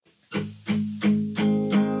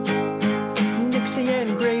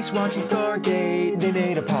Nick's watching Stargate. They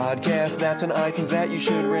made a podcast that's on iTunes that you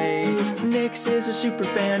should rate. Nick's is a super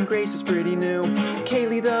fan, Grace is pretty new.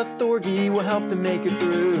 Kaylee the Thorgy will help them make it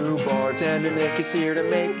through. Bartender Nick is here to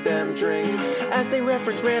make them drinks as they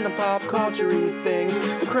reference random pop culture-y things.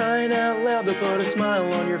 Crying out loud, they'll put a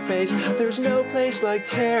smile on your face. There's no place like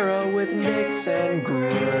Tara with Nick's and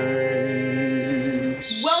Grace.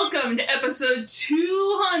 Welcome to episode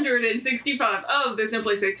 265 of There's No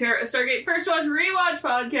Place Like Tara, a Stargate First Watch Rewatch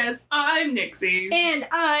podcast. I'm Nixie. And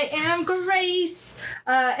I am Grace.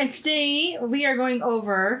 And today we are going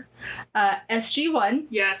over SG-1.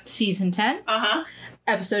 Yes. Season 10. Uh-huh.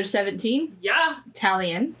 Episode 17. Yeah.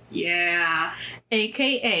 Italian. Yeah.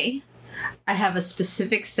 AKA, I have a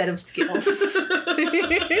specific set of skills.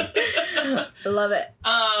 Love it.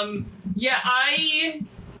 Yeah, I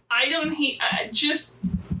don't hate, I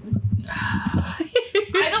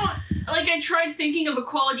tried thinking of a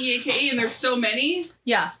quality AKA and there's so many.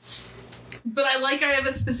 Yeah. But I have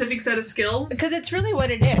a specific set of skills. Because it's really what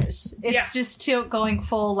it is. It's just Teal'c going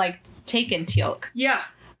full, Taken Teal'c. Yeah.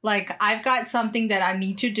 I've got something that I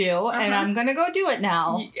need to do, and I'm gonna go do it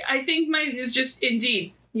now. I think mine is just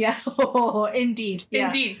Indeed. Yeah. Oh, indeed. Yeah.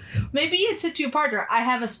 Indeed. Maybe it's a two-parter. I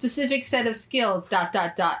have a specific set of skills, ...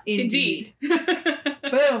 Indeed.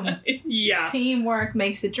 Boom. Yeah. Teamwork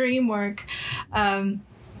makes the dream work.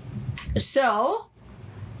 So,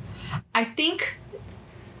 I think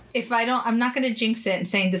I'm not going to jinx it and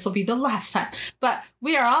saying this will be the last time, but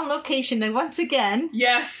we are on location and once again.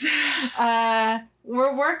 Yes.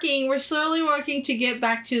 We're slowly working to get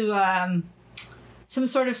back to, some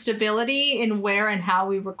sort of stability in where and how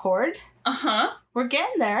we record. Uh-huh. We're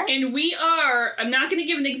getting there. And we are, I'm not going to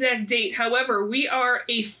give an exact date, however, we are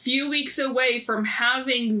a few weeks away from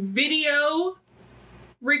having video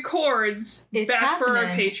records for our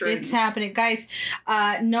patrons. It's happening. Guys,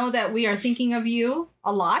 know that we are thinking of you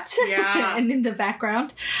a lot. Yeah. And in the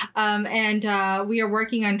background. And we are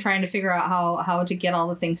working on trying to figure out how to get all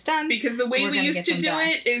the things done. Because the way we used to do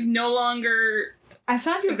it is no longer I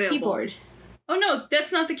found your available. keyboard. Oh, no,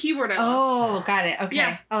 that's not the keyboard I lost. Oh, got it. Okay.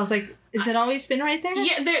 Yeah. I was like, has it always been right there?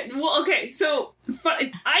 Yeah, okay, so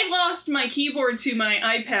I lost my keyboard to my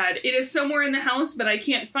iPad. It is somewhere in the house, but I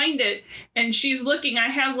can't find it. And she's looking, I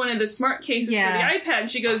have one of the smart cases for the iPad.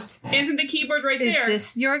 She goes, isn't the keyboard right there?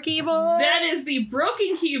 Is this your keyboard? That is the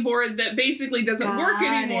broken keyboard that basically doesn't work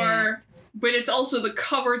anymore. But it's also the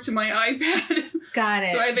cover to my iPad. Got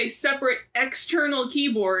it. So I have a separate external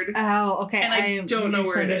keyboard. Oh, okay. And I don't know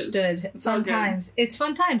where it is. Fun times. It's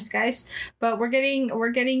fun times, guys. But we're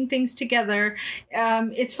getting things together.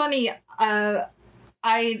 It's funny.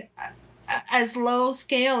 As low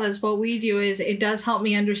scale as what we do is, it does help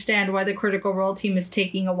me understand why the Critical Role team is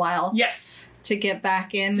taking a while. Yes. To get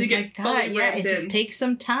back in. To it's get like, God, it just in. takes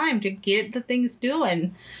some time to get the things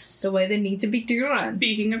doing the way they need to be doing.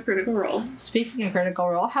 Speaking of Critical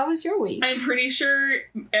Role, how was your week? I'm pretty sure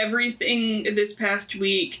everything this past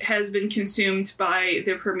week has been consumed by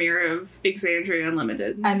the premiere of Exandria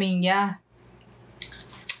Unlimited. I mean, yeah.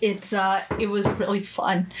 It was really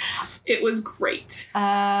fun. It was great.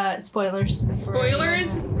 Spoilers.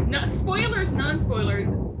 Spoilers? Not spoilers,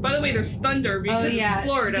 non-spoilers. By the way, there's thunder because it's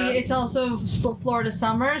Florida. It's also Florida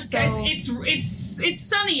summer, so... Guys, it's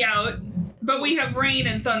sunny out, but we have rain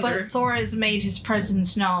and thunder. But Thor has made his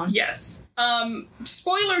presence known. Yes.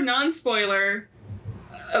 Spoiler, non-spoiler,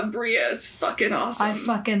 Bria is fucking awesome. I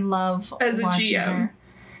fucking love as a GM. Her.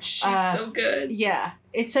 She's so good. Yeah.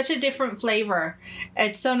 It's such a different flavor.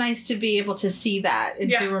 It's so nice to be able to see that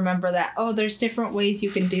and to remember that, there's different ways you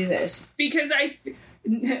can do this. Because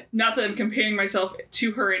not that I'm comparing myself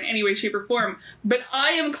to her in any way, shape, or form, but I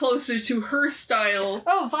am closer to her style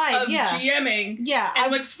of GMing. Yeah.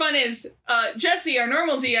 And what's fun is Jesse, our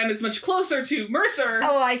normal DM, is much closer to Mercer.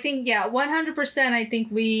 Oh, I think, 100%. I think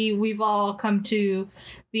we've all come to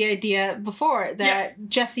the idea before that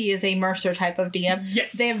Jesse is a Mercer type of DM.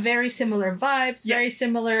 Yes. They have very similar vibes, very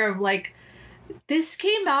similar of this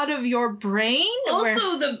came out of your brain.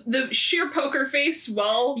 Also, the sheer poker face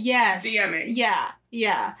while DMing. Yeah.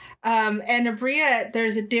 Yeah. And Abria,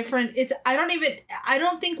 there's a different, I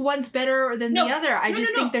don't think one's better than the other. I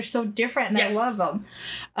just think they're so different and I love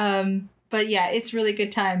them. But yeah, it's really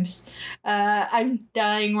good times. I'm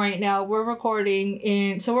dying right now. We're recording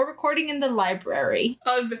in the library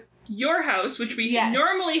of your house, which we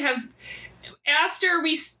normally have. After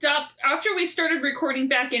we started recording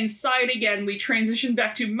back inside again, we transitioned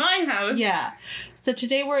back to my house. Yeah. So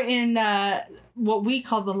today we're in what we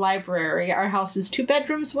call the library. Our house is 2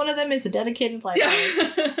 bedrooms. One of them is a dedicated library.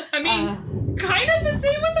 Yeah. I mean, kind of the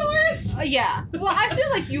same with ours. this? Yeah. Well, I feel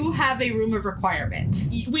like you have a room of requirement.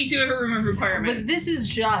 We do have a room of requirement. But this is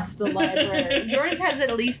just the library. Yours has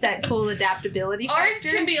at least that cool adaptability factor. Ours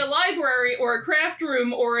can be a library or a craft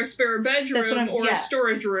room or a spare bedroom or a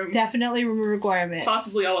storage room. Definitely room of requirement.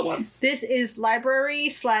 Possibly all at once. This is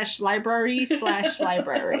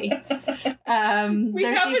library/library/library. We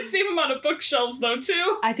have the same amount of bookshelves, though,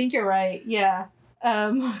 too. I think you're right. Yeah.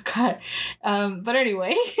 God. But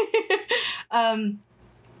anyway.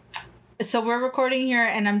 So we're recording here,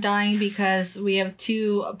 and I'm dying because we have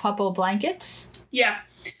 2 Puppo blankets. Yeah.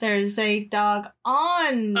 There's a dog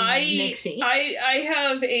on Nixie. I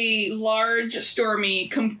have a large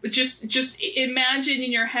Stormy. Just imagine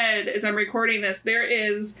in your head as I'm recording this, there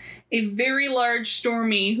is a very large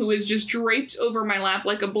Stormy who is just draped over my lap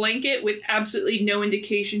like a blanket with absolutely no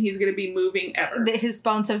indication he's going to be moving ever. His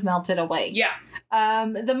bones have melted away. Yeah.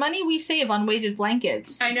 The money we save on weighted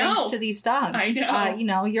blankets. I know. Thanks to these dogs. I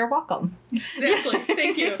know. You're welcome. Exactly.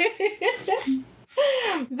 Thank you.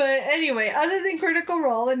 But anyway, other than Critical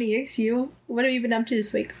Role and EXU, what have you been up to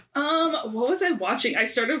this week? What was I watching? I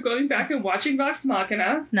started going back and watching Vox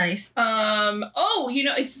Machina. Nice.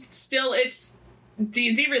 It's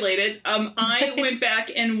D&D related. I went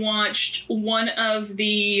back and watched one of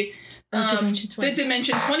the Dimension 20. The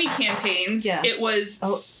Dimension 20 campaigns. Yeah. It was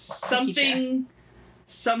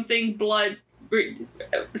something blood,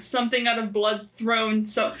 something out of Blood Throne.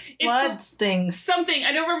 So Blood things. Something,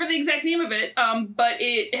 I don't remember the exact name of it. But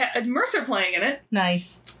it had Mercer playing in it.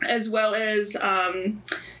 Nice. As well as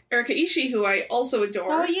Erika Ishii, who I also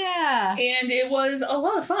adore. Oh yeah. And it was a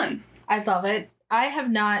lot of fun. I love it. I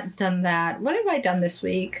have not done that. What have I done this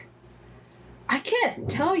week? I can't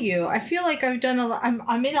tell you. I feel like I've done a lot.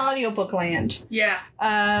 I'm in audiobook land. Yeah.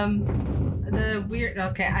 The weird.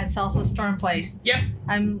 Okay, it's also Storm Place. Yep.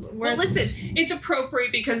 Well, listen. It's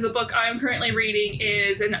appropriate because the book I'm currently reading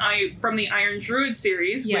is from the Iron Druid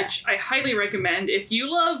series, which I highly recommend if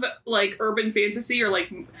you love like urban fantasy or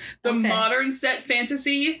like the modern set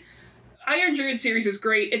fantasy. Iron Druid series is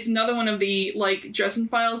great. It's another one of the, like, Dresden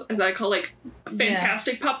Files, as I call, like,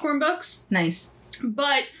 fantastic popcorn books. Nice.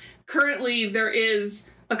 But currently there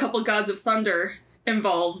is a couple Gods of Thunder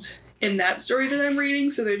involved in that story that I'm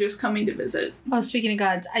reading, so they're just coming to visit. Oh, speaking of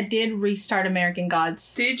gods, I did restart American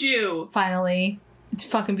Gods. Did you? Finally. It's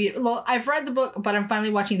fucking beautiful. Well, I've read the book, but I'm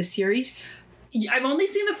finally watching the series. I've only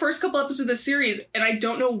seen the first couple episodes of the series, and I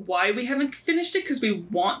don't know why we haven't finished it, because we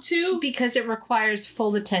want to. Because it requires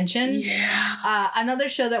full attention. Yeah. Another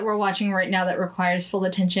show that we're watching right now that requires full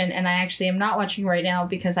attention, and I actually am not watching right now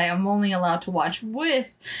because I am only allowed to watch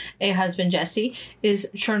with a husband, Jesse, is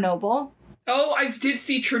Chernobyl. Oh, I did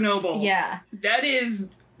see Chernobyl. Yeah. That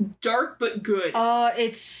is dark but good. Oh,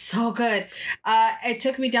 it's so good. It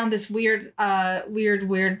took me down this weird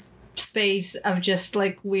space of just,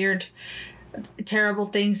 like, weird, terrible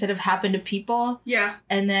things that have happened to people. Yeah.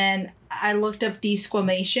 And then I looked up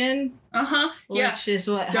desquamation. Which is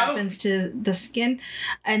what happens to the skin.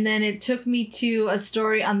 And then it took me to a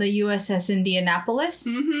story on the USS Indianapolis.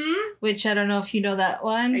 Mm-hmm. Which I don't know if you know that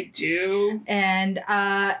one. I do. And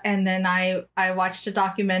then I watched a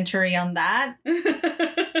documentary on that.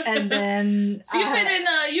 And then so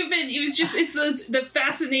it's the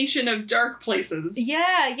fascination of dark places.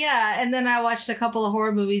 Yeah. And then I watched a couple of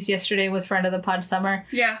horror movies yesterday with friend of the pod Summer.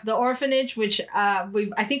 Yeah. The Orphanage, which I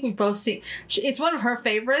think we've both seen. It's one of her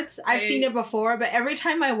favorites. I've seen it before, but every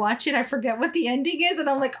time I watch it, I forget what the ending is, and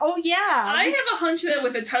I'm like, oh yeah. I have a hunch that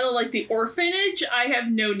with a title like The Orphanage, I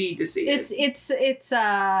have no need to see it.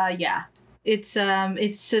 It's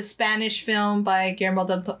a Spanish film by Guillermo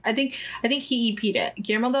del Toro. I think he EP'd it.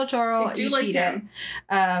 Guillermo del Toro I do EP'd like him.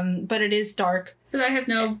 it. But it is dark. But I have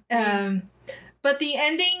no. But the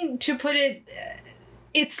ending, to put it,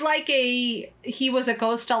 it's like he was a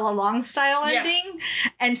ghost all along style ending.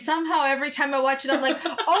 And somehow every time I watch it, I'm like,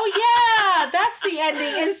 oh yeah, that's the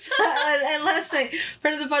ending. And last night,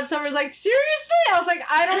 friend of the pod Summer's like, seriously? I was like,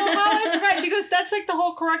 I don't know how I forgot. She goes, that's like the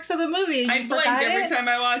whole crux of the movie. I blank every time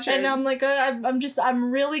I watch it. And I'm like,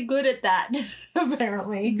 I'm really good at that,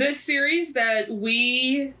 apparently. The series that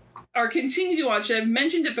we are continuing to watch, I've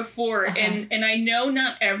mentioned it before, and I know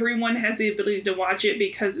not everyone has the ability to watch it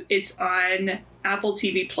because it's on Apple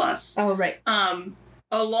TV Plus. Oh, right.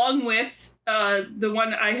 Along with the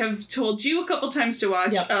one I have told you a couple times to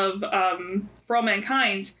watch of For All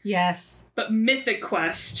Mankind. Yes. But Mythic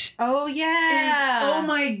Quest. Oh, yeah. Oh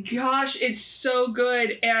my gosh, it's so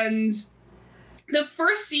good. And the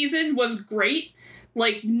first season was great.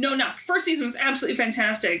 First season was absolutely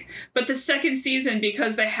fantastic. But the second season,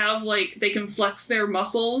 because they have, they can flex their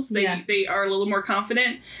muscles, they are a little more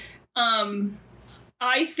confident.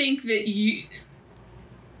 I think that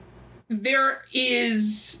there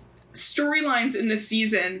is storylines in this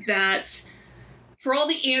season that, for all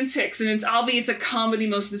the antics, and it's obvious it's a comedy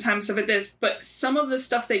most of the time, stuff like this, but some of the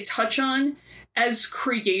stuff they touch on as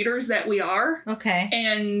creators that we are. Okay.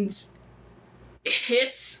 And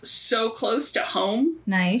hits so close to home.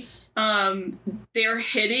 Nice. They're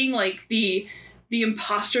hitting like the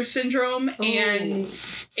imposter syndrome and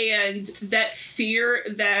that fear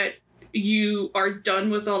that you are done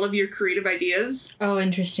with all of your creative ideas. Oh,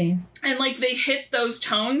 interesting. And like they hit those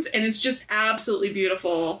tones, and it's just absolutely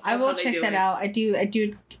beautiful. I will check that out. I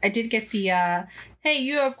did get the hey,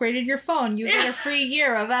 you upgraded your phone, you get a free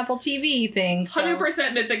year of Apple TV thing. So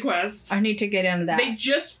 100% Mythic Quest. I need to get into that. They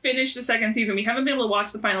just finished the second season. We haven't been able to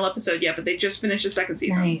watch the final episode yet, but they just finished the second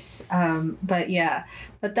season. Nice.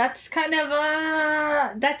 But that's kind of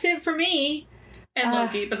that's it for me. And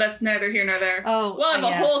Loki, but that's neither here nor there. Oh, we'll have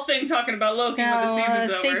a whole thing talking about Loki when the season's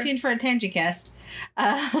over. Stay tuned for a Tangent Cast.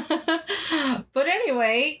 But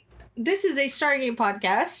anyway, this is a Stargate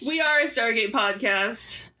podcast. We are a Stargate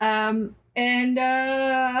podcast. And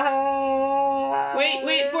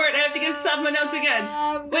wait for it. I have to get some of my notes again.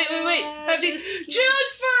 Wait. I have to. June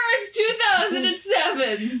 1st,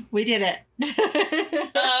 2007. We did it.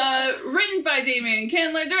 Written by Damian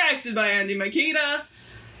Kindler, directed by Andy Makita.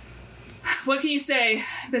 What can you say,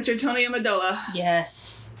 Mr. Tony Amendola?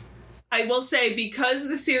 Yes. I will say, because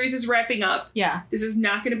the series is wrapping up, this is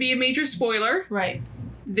not going to be a major spoiler. Right.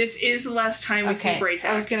 This is the last time we see Braytac.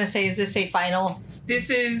 I was going to say, is this a final?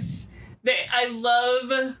 This is... I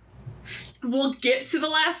love... We'll get to the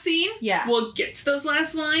last scene. Yeah. We'll get to those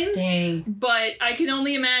last lines. Dang. But I can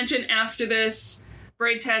only imagine after this,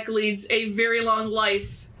 Braytac leads a very long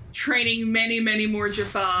life, training many, many more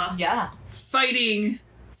Jaffa. Yeah. Fighting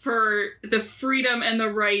for the freedom and the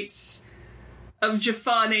rights of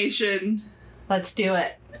Jaffa Nation. Let's do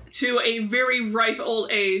it. To a very ripe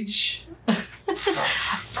old age.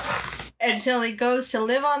 Until he goes to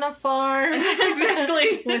live on a farm.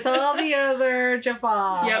 Exactly. With all the other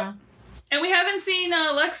Jaffa. Yep. And we haven't seen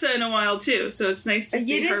Alexa in a while, too, so it's nice to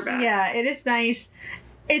see her back. Yeah, it is nice.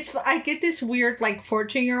 I get this weird,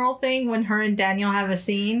 14-year-old thing when her and Daniel have a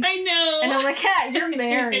scene. I know. And I'm like, you're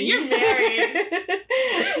married. You're married.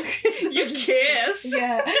 You kiss.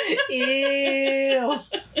 Yeah. Ew.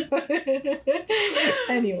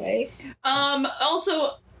 Anyway.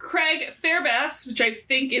 Also, Craig Fairbass, which I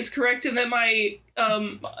think is correct, and that my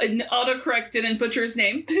autocorrect didn't butcher his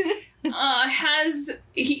name,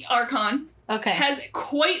 Archon. Okay. Has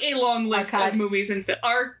quite a long list of movies and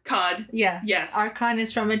Arcad. Yeah. Yes. Archon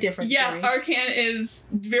is from a different series. Archon is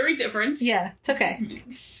very different. Yeah, it's okay.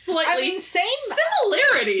 Slightly. Same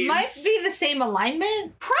similarities. Might be the same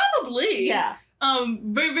alignment. Probably. Yeah.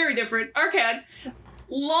 Very, very different. Arcad.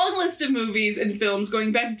 Long list of movies and films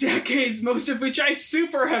going back decades, most of which I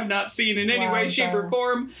super have not seen in any way, shape, or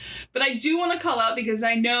form. But I do want to call out because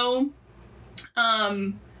I know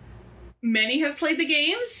many have played the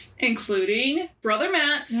games, including Brother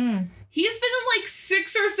Matt. He's been in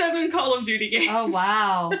 6 or 7 Call of Duty games. Oh,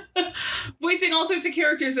 wow. Voicing all sorts of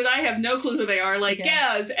characters that I have no clue who they are,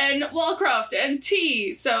 Gaz and Wallcroft and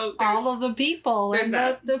T. So all of the people and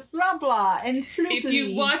the Fla Blah and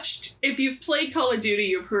Floobly. If you've played Call of Duty,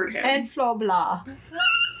 you've heard him. And Fla Blah.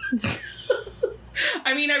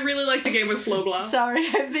 I mean, I really like the game with Flo Blah. Sorry,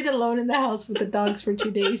 I've been alone in the house with the dogs for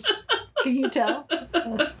 2 days. Can you tell?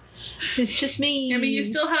 It's just me. I mean, you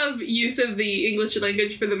still have use of the English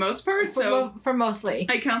language for the most part, for mostly.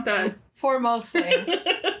 I count that. For mostly.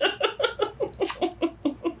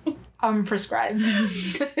 I'm prescribed.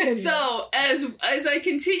 So, as I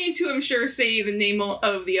continue to, I'm sure, say the name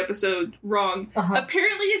of the episode wrong,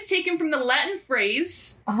 apparently it's taken from the Latin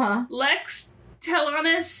phrase, lex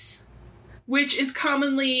talionis, which is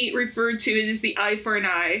commonly referred to as the eye for an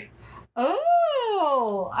eye.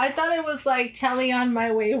 Oh, I thought it was Tally on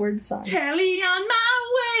My Wayward Son. Tally on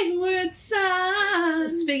My Wayward Son.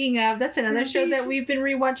 Speaking of, that's another show that we've been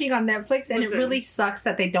rewatching on Netflix, and it really sucks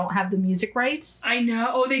that they don't have the music rights. I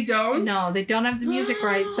know. Oh, they don't? No, they don't have the music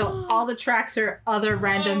rights, so all the tracks are other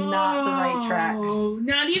random, not the right tracks.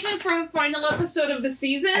 Not even for the final episode of the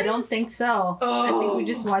season? I don't think so. Oh. I think we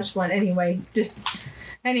just watched one.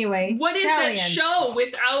 Anyway, what is that show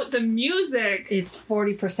without the music? It's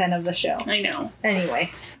 40% of the show. I know.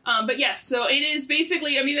 Anyway. But yes, so it is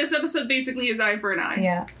basically, this episode basically is eye for an eye.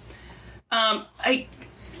 Yeah. I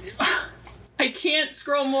can't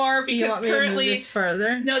scroll more because Do you want currently... me to move this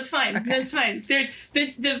further? No, it's fine. Okay. It's fine.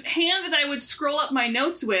 The hand that I would scroll up my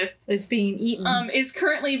notes with... is being eaten. Is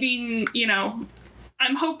currently being,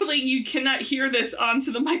 I'm hoping you cannot hear this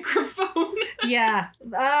onto the microphone. Yeah.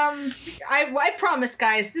 I promise,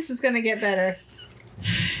 guys, this is going to get better.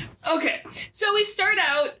 Okay, so we start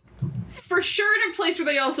out for sure in a place where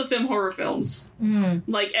they also film horror films.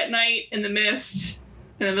 Like at night, in the mist,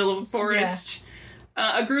 in the middle of a forest.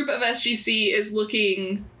 Yeah. A group of SGC is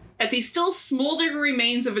looking at the still smoldering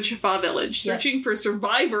remains of a Jaffa village, searching for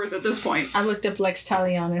survivors at this point. I looked up Lex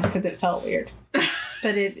Talionis because it felt weird.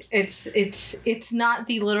 But it's not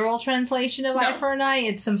the literal translation of eye for an eye.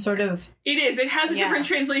 It's some sort of... It is. It has a different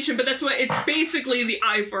translation, but that's what... It's basically the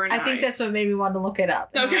eye for an eye. I think that's what made me want to look it up.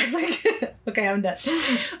 Okay. I was like, okay, I'm done.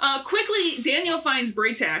 Quickly, Daniel finds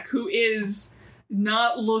Braytak, who is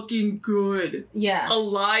not looking good. Yeah.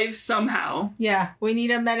 Alive somehow. Yeah. We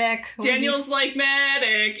need a medic. Daniel's like,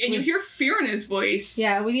 medic. And you hear fear in his voice.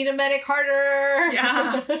 Yeah, we need a medic harder.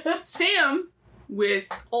 Yeah. Sam, with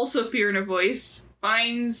also fear in her voice,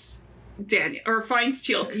 finds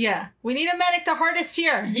Teal'c. Yeah. We need a medic the hardest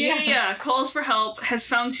here. Yeah. Calls for help, has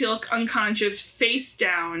found Teal'c unconscious, face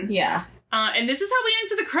down. Yeah. And this is how we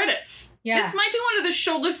enter the credits. Yeah. This might be one of the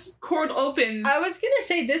shouldest cord opens. I was gonna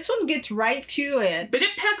say, this one gets right to it. But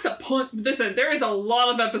it packs a punch. Listen, there is a lot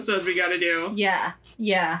of episodes we gotta do. Yeah.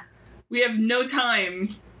 Yeah. We have no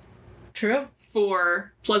time. True.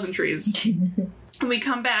 For pleasantries. When we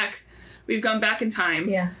come back, we've gone back in time.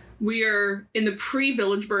 Yeah. We are in the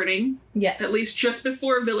pre-village burning. Yes. At least just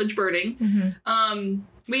before village burning. Mm-hmm.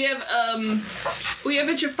 We have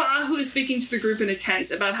a Jaffa who is speaking to the group in a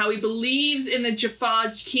tent about how he believes in the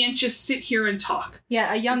Jaffa can't just sit here and talk.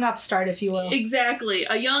 Yeah, a young upstart, if you will. Exactly.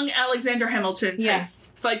 A young Alexander Hamilton type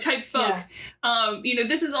folk. Yeah.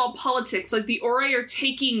 This is all politics. Like, the Ori are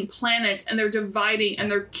taking planets and they're dividing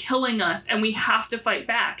and they're killing us and we have to fight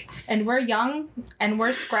back. And we're young and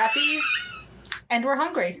we're scrappy and we're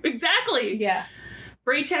hungry. Exactly. Yeah.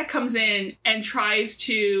 Braytak comes in and tries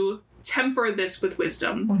to temper this with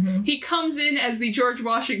wisdom. Mm-hmm. He comes in as the George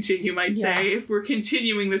Washington, you might say, if we're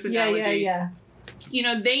continuing this analogy. Yeah.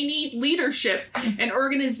 They need leadership and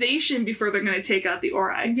organization before they're going to take out the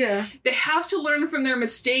Ori. Yeah. They have to learn from their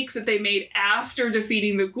mistakes that they made after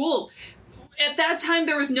defeating the Goa'uld. At that time,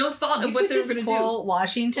 there was no thought of what they were going to do.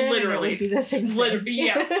 Washington, literally, and it would be the same thing.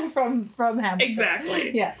 Yeah, from Hamilton.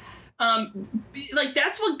 Exactly. Yeah.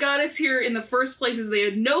 That's what got us here in the first place, is they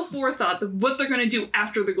had no forethought of what they're going to do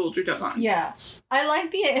after the Goa'uld are done. Yeah. I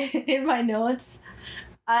like in my notes,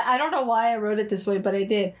 I don't know why I wrote it this way, but I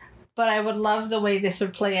did. But I would love the way this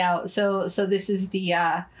would play out. So this is the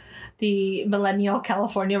millennial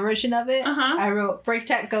California version of it. Uh-huh. I wrote,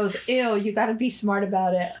 Braytak goes, ew, you gotta be smart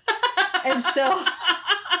about it. And so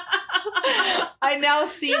I now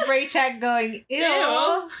see Braytak going,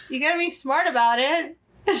 ew, you gotta be smart about it.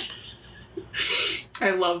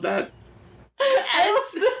 I love that.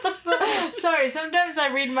 Sorry, sometimes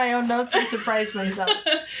I read my own notes and surprise myself.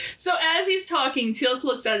 So as he's talking, Teal'c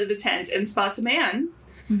looks out of the tent and spots a man.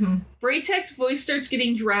 Mm-hmm. Braytak's voice starts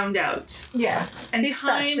getting drowned out. Yeah. And he's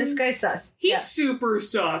sus. This guy's sus. He's super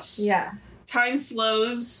sus. Yeah. Time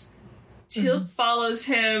slows. Teal'c follows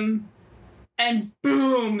him. And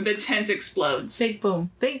boom, the tent explodes. Big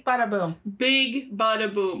boom. Big bada boom. Big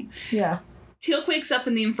bada boom. Yeah. Teal'c wakes up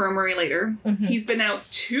in the infirmary later. Mm-hmm. He's been out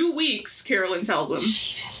 2 weeks, Carolyn tells him.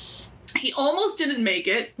 Jesus. He almost didn't make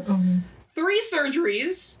it. Mm-hmm. 3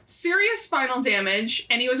 surgeries, serious spinal damage,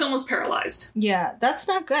 and he was almost paralyzed. Yeah, that's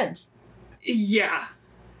not good. Yeah.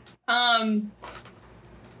 And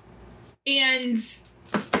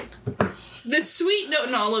the sweet note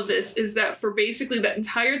in all of this is that for basically that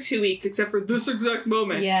entire 2 weeks, except for this exact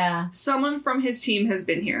moment, someone from his team has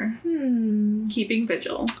been here. Keeping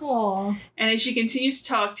vigil. Aww. And as she continues to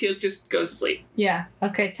talk, Teal'c just goes to sleep. Yeah.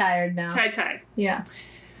 Okay, tired now. Tired. Yeah.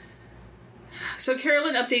 So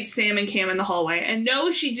Carolyn updates Sam and Cam in the hallway. And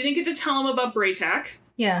no, she didn't get to tell him about Braytak.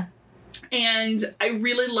 Yeah. And I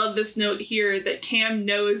really love this note here that Cam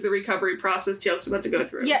knows the recovery process Teal'c's about to go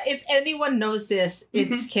through. Yeah, if anyone knows this,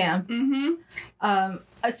 it's Cam.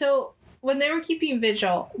 Mm-hmm. So when they were keeping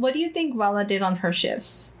vigil, what do you think Vala did on her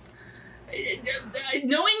shifts?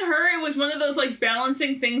 Knowing her, it was one of those like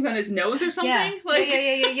balancing things on his nose or something.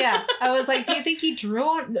 Yeah. I was like, do you think he drew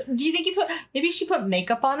on? Do you think maybe she put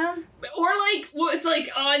makeup on him, or like was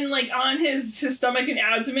on his stomach and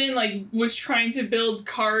abdomen, like was trying to build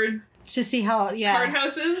card to see how card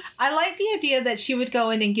houses. I like the idea that she would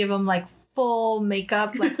go in and give him like full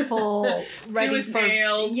makeup, like full ready to his for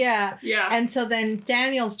nails. Yeah. And so then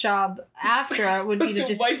Daniel's job after would be to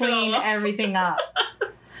just clean everything up.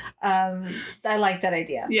 I like that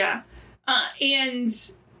idea. Yeah.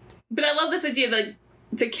 But I love this idea that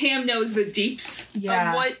the Cam knows the deeps of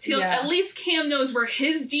what Teal'c. At least Cam knows where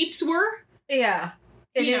his deeps were. Yeah.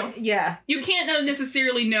 You can't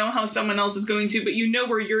necessarily know how someone else is going to, but you know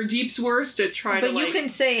where your Jeep's worse to try But you can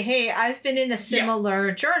say, hey, I've been in a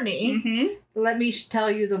similar journey. Mm-hmm. Let me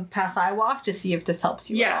tell you the path I walked to see if this helps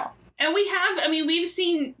you at all. And we've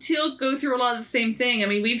seen Teal'c go through a lot of the same thing. I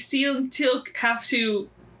mean, we've seen Teal'c have to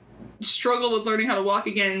struggle with learning how to walk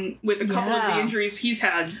again with a couple of the injuries he's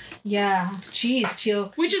had. Yeah. Jeez,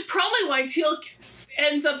 Teal'c. Which is probably why Teal'c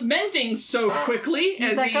ends up mending so quickly.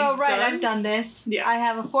 He's like, oh, right, I've done this. Yeah. I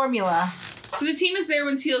have a formula. So the team is there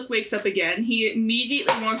when Teal'c wakes up again. He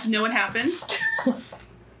immediately wants to know what happens.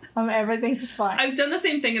 Everything's fine. I've done the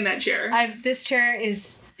same thing in that chair. This chair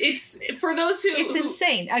is... It's, for those who... It's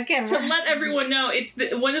insane. Again, to let everyone know, it's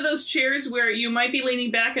one of those chairs where you might be leaning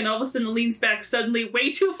back and all of a sudden it leans back suddenly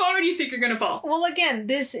way too far and you think you're going to fall. Well, again,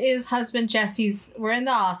 this is husband Jesse's... We're in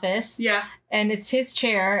the office. Yeah. And it's his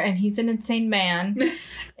chair and he's an insane man.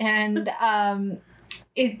 And,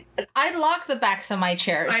 I lock the backs of my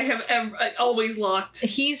chairs. I have always locked.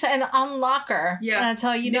 He's an unlocker. Yeah. And that's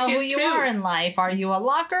how you know who you are in life. Are you a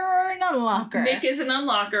locker or an unlocker? Nick is an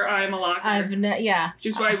unlocker. I'm a locker. Which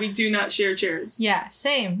is why we do not share chairs. Yeah,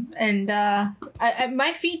 same. And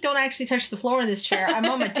my feet don't actually touch the floor in this chair. I'm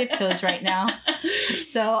on my tiptoes right now.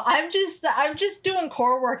 So I'm just doing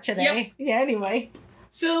core work today. Yep. Yeah, anyway.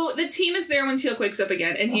 So the team is there when Teal'c wakes up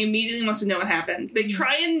again, and he immediately wants to know what happens. They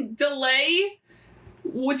try and delay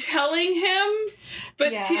telling him,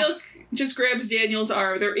 but Teal'c just grabs Daniel's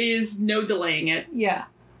arm. There is no delaying it. Yeah.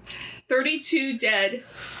 32 dead,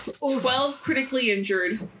 12 critically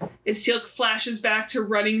injured, as Teal'c flashes back to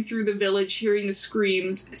running through the village, hearing the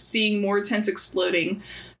screams, seeing more tents exploding.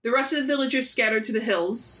 The rest of the villagers scattered to the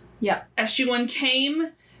hills. Yeah. SG-1 came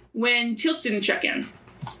when Teal'c didn't check in.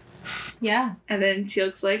 Yeah. And then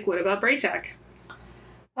Teal'c's like, what about Bra'tac?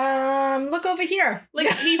 Look over here. Like,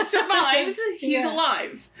 he's survived. He's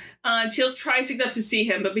alive. Teal'c tries to get up to see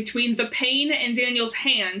him, but between the pain and Daniel's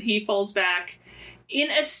hand, he falls back. In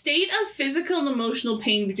a state of physical and emotional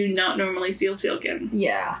pain we do not normally see Teal'c in.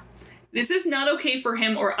 Yeah. This is not okay for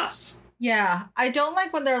him or us. Yeah. I don't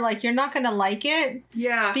like when they're like, you're not going to like it.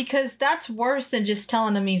 Yeah. Because that's worse than just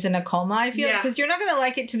telling him he's in a coma, I feel. Because you're not going to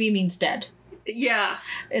like it to me means dead. Yeah.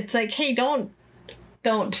 It's like, hey, don't.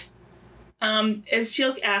 As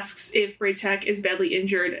Teal'c asks if Bra'tac is badly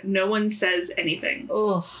injured, no one says anything.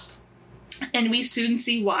 Ugh. And we soon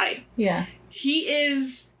see why. Yeah. He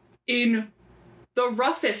is in the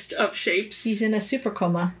roughest of shapes. He's in a super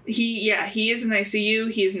coma. He is in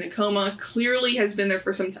ICU. He is in a coma. Clearly has been there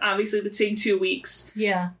for obviously the same 2 weeks.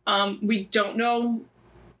 Yeah. We don't know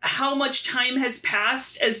how much time has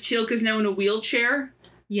passed as Teal'c is now in a wheelchair.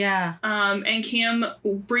 Yeah. And Cam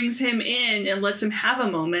brings him in and lets him have a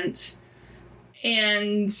moment.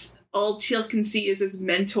 And all Teal'c can see is his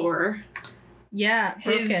mentor. Yeah,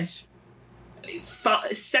 broken. His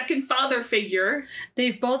second father figure.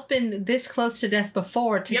 They've both been this close to death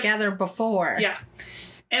before, together before. Yeah.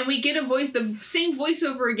 And we get the same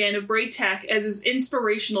voiceover again of Bra'tac as his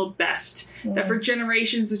inspirational best. Yeah. That for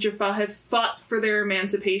generations the Jaffa have fought for their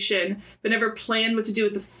emancipation, but never planned what to do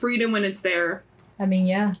with the freedom when it's there. I mean,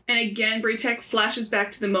 yeah. And again, Bra'tac flashes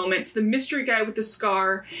back to the moment, to the mystery guy with the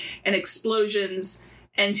scar and explosions,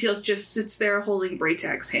 and Teal'c just sits there holding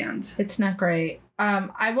Bra'tac's hand. It's not great.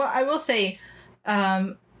 I will say,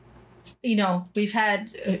 we've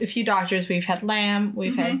had a few doctors. We've had Lamb,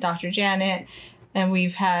 we've had Dr. Janet, and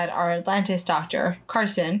we've had our Atlantis doctor,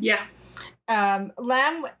 Carson. Yeah.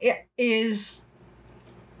 Lamb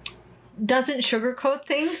doesn't sugarcoat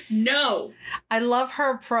things. No. I love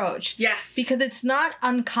her approach. Yes. Because it's not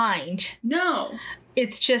unkind. No.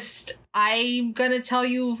 It's just, I'm gonna tell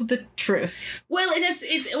you the truth. Well, and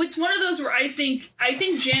it's one of those where I think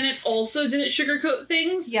Janet also didn't sugarcoat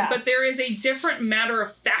things. Yeah. But there is a different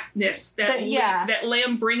matter-of-factness that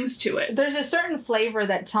Lamb brings to it. There's a certain flavor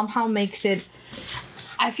that somehow makes it,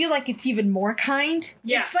 I feel like it's even more kind.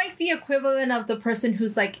 Yeah. It's like the equivalent of the person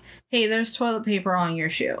who's like, hey, there's toilet paper on your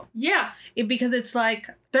shoe. Yeah. Because it's like,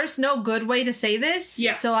 there's no good way to say this.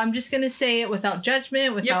 Yeah. So I'm just going to say it without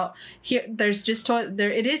judgment, without, here, there's just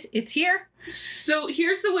there it is. It's here. So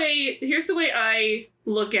here's the way I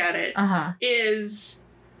look at it. Is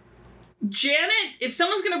Janet, if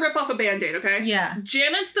someone's going to rip off a Band-Aid, okay? Yeah.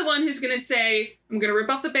 Janet's the one who's going to say, I'm going to rip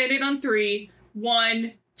off the Band-Aid on 3,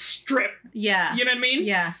 2, strip. Yeah. You know what I mean?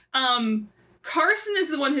 Yeah. Carson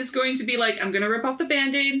is the one who's going to be like, I'm going to rip off the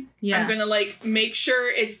Band-Aid. Yeah. I'm going to, like, make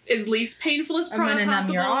sure it's as least painful as possible. I'm going to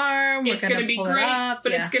numb your arm. It's going to be great,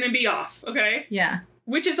 but it's going to be off, okay? Yeah.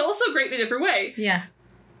 Which is also great in a different way. Yeah.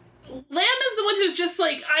 Lamb is the one who's just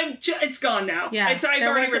like, it's gone now. Yeah. I've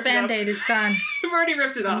already ripped a Band-Aid. It's gone. I've already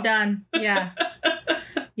ripped it off. I'm done. Yeah.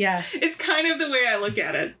 Yeah. It's kind of the way I look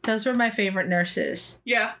at it. Those were my favorite nurses.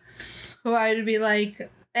 Yeah. Who I would be like,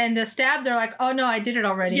 and the stab, they're like, oh no, I did it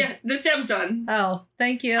already. Yeah, the stab's done. Oh,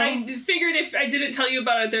 thank you. I figured if I didn't tell you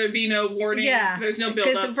about it, there would be no warning. Yeah. There's no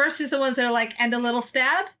build-up. Versus the ones that are like, and a little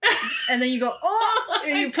stab, and then you go, oh,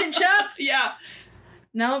 and you pinch up. Yeah.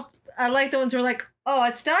 Nope. I like the ones who are like, oh,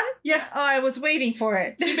 it's done? Yeah. Oh, I was waiting for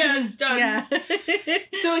it. Too bad it's done. Yeah.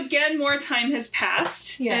 So again, more time has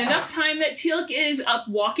passed. Yeah. And enough time that Teal'c is up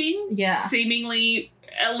walking. Yeah. Seemingly,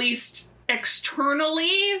 at least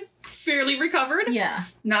externally, fairly recovered. Yeah.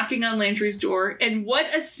 Knocking on Landry's door. And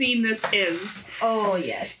what a scene this is. Oh,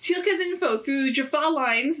 yes. Teal'c has info through Jaffa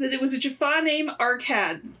lines that it was a Jaffa named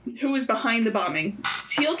Arkad who was behind the bombing.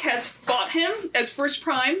 Teal'c has fought him as First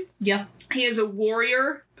Prime. Yeah. He is a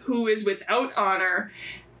warrior who is without honor,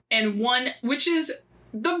 and one which is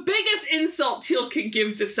the biggest insult Teal'c can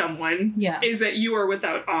give to someone. Yeah. Is that you are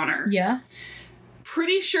without honor. Yeah.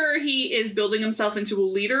 Pretty sure he is building himself into a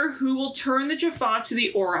leader who will turn the Jaffa to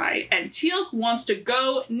the Ori, and Teal'c wants to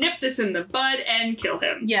go nip this in the bud and kill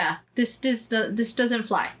him. Yeah. This doesn't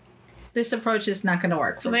fly. This approach is not going to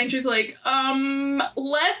work for me. Landry's like,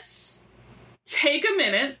 let's take a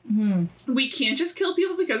minute. We can't just kill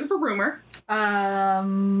people because of a rumor.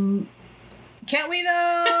 Can't we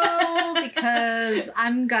though? Because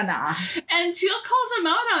I'm gonna. And Teal'c calls him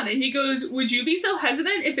out on it. He goes, would you be so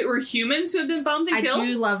hesitant if it were humans who had been bombed and killed? I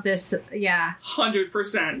do love this. Yeah.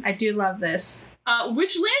 100%. I do love this.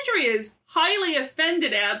 Which Landry is highly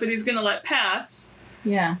offended at, but he's gonna let pass.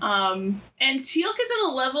 Yeah. And Teal'c is at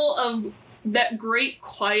a level of that great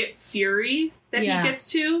quiet fury that he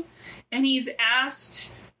gets to. And he's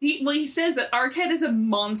asked... He says that Arkad is a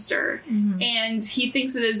monster, and he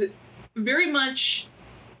thinks it is very much,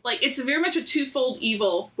 it's very much a twofold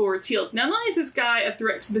evil for Teal'c. Not only is this guy a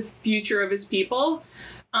threat to the future of his people,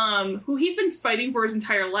 who he's been fighting for his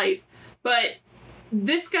entire life, but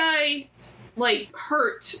this guy,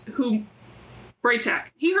 hurt Braytak.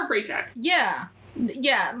 He hurt Braytak. Yeah.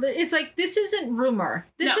 Yeah, it's like, this isn't rumor.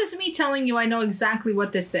 This is me telling you I know exactly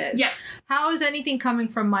what this is. Yeah. How is anything coming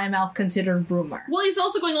from my mouth considered rumor? Well, he's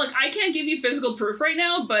also going, I can't give you physical proof right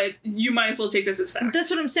now, but you might as well take this as fact. That's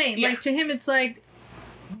what I'm saying. Yeah. To him, it's like,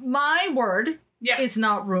 my word is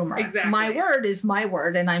not rumor. Exactly. My word is my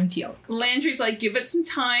word, and I'm Teal'c. Landry's like, give it some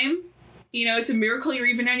time. It's a miracle you're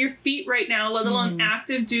even on your feet right now, let alone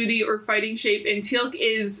active duty or fighting shape, and Teal'c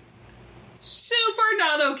is super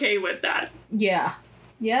not okay with that. Yeah.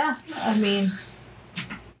 Yeah. I mean,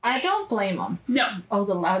 I don't blame him. No. Oh,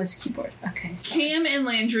 the loudest keyboard. Okay. Sorry. Cam and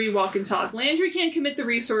Landry walk and talk. Landry can't commit the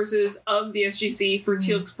resources of the SGC for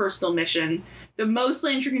Teal'c's personal mission. The most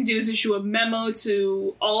Landry can do is issue a memo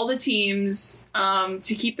to all the teams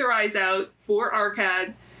to keep their eyes out for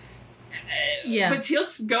Arkad. Yeah. But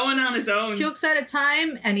Teal'c's going on his own. Teal'c's out of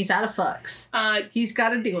time, and he's out of fucks. He's got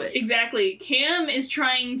to do it. Exactly. Cam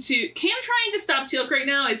trying to stop Teal'c right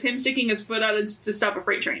now is him sticking his foot out to stop a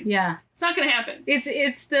freight train. Yeah. It's not going to happen.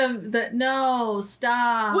 It's the no,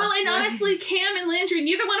 stop. Well, and honestly, Cam and Landry,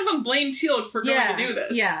 neither one of them blame Teal'c for going to do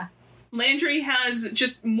this. Yeah. Landry has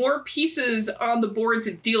just more pieces on the board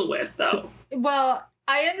to deal with, though. Well,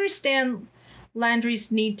 I understand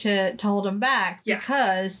Landry's need to hold him back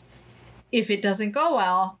because if it doesn't go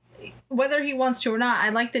well, whether he wants to or not,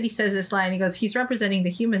 I like that he says this line. He goes, he's representing the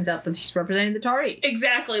humans out there. He's representing the Tari.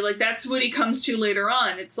 Exactly. That's what he comes to later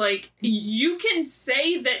on. It's like, you can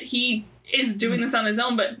say that he is doing this on his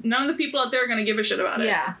own, but none of the people out there are going to give a shit about it.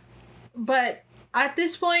 Yeah. But at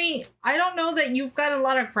this point, I don't know that you've got a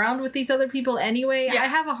lot of ground with these other people anyway. Yeah. I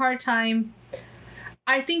have a hard time.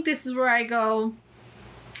 I think this is where I go,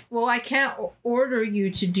 well, I can't order you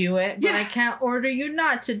to do it, but I can't order you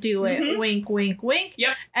not to do it. Wink, wink, wink.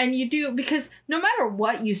 Yep. And you do, because no matter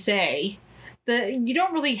what you say, you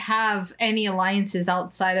don't really have any alliances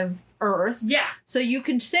outside of Earth. Yeah. So you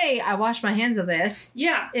can say, I wash my hands of this.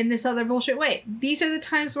 Yeah. In this other bullshit way. These are the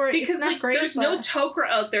times where it's not great. There's no Tok'ra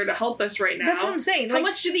out there to help us right now. That's what I'm saying. How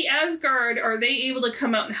much do the Asgard, are they able to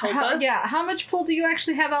come out and help us? Yeah. How much pull do you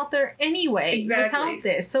actually have out there anyway? Exactly. Without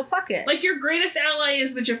this? So fuck it. Your greatest ally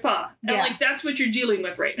is the Jaffa. And that's what you're dealing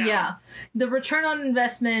with right now. Yeah. The return on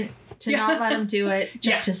investment to not let him do it,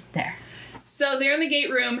 just there. So they're in the gate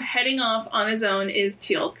room, heading off on his own is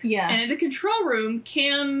Teal'c. Yeah. And in the control room,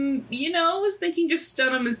 Cam, was thinking just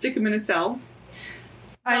stun him and stick him in a cell.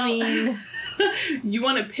 I mean... you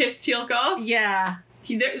want to piss Teal'c off? Yeah.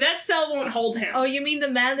 That cell won't hold him. Oh, you mean the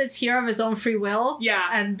man that's here of his own free will? Yeah.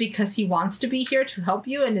 And because he wants to be here to help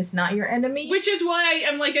you and is not your enemy? Which is why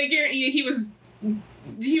I'm I guarantee you he was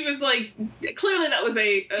he was like, clearly that was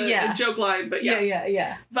a joke line, but yeah.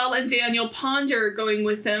 Yeah. Val and Daniel ponder going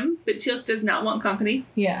with him, but Teal'c does not want company.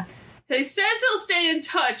 Yeah. He says he'll stay in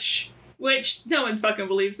touch, which no one fucking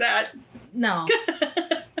believes that. No.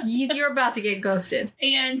 You're about to get ghosted.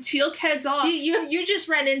 And Teal'c heads off. You just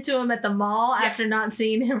ran into him at the mall after not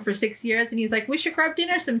seeing him for 6 years, and he's like, we should grab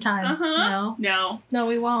dinner sometime. No,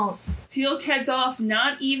 we won't. Teal'c heads off,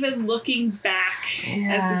 not even looking back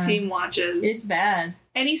as the team watches. It's bad.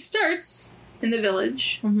 And he starts in the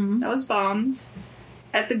village that was bombed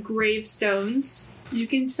at the gravestones. You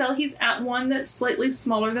can tell he's at one that's slightly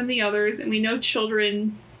smaller than the others, and we know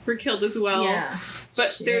children were killed as well. Yeah.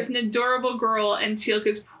 But there's an adorable girl, and Teal'c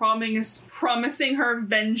is promising her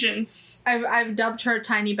vengeance. I've dubbed her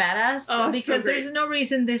Tiny Badass because there's no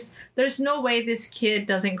reason there's no way this kid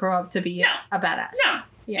doesn't grow up to be a badass. No,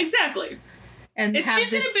 exactly. And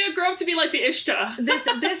she's going to grow up to be like the Ishta.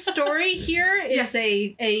 This story here is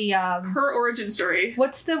her origin story.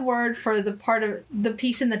 What's the word for the part of the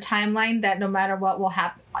piece in the timeline that no matter what will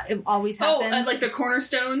happen, it always happens? Oh, like the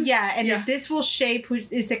cornerstone? Yeah, and this will shape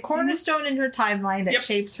it's a cornerstone in her timeline that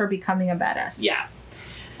shapes her becoming a badass. Yeah.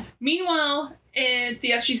 Meanwhile, at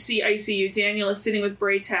the SGC ICU, Daniel is sitting with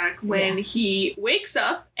Bra'tac when he wakes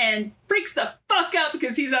up and freaks the fuck out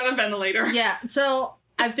because he's on a ventilator. Yeah, so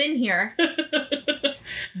I've been here.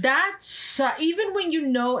 That's even when you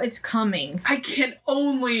know it's coming. I can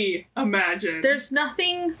only imagine. There's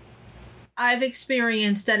nothing I've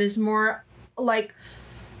experienced that is more like,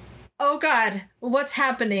 oh God, what's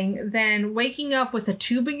happening, than waking up with a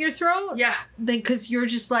tube in your throat. Yeah. Because you're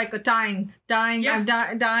just like dying. Yeah. I'm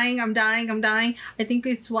dying. I think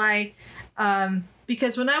it's why,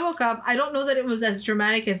 because when I woke up, I don't know that it was as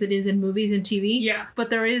dramatic as it is in movies and TV. Yeah. But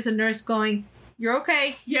there is a nurse going, you're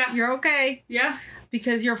okay. Yeah. You're okay. Yeah.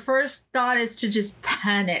 Because your first thought is to just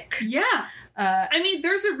panic. Yeah. I mean,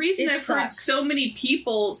 there's a reason I've heard so many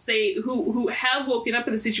people say who have woken up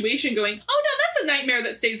in the situation going, oh no, that's a nightmare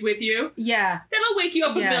that stays with you. Yeah. That'll wake you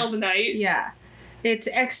up in the middle of the night. Yeah. It's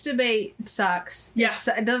extubate sucks. Yeah.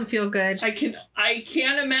 It doesn't feel good. I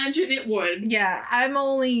can't imagine it would. Yeah. I'm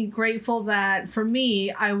only grateful that for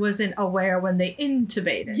me, I wasn't aware when they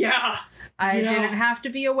intubated. Yeah. I didn't have to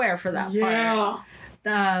be aware for that part.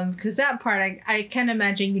 Because that part, I can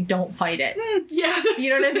imagine you don't fight it. Yeah. You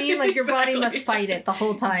know what I mean? Like, your body must fight it the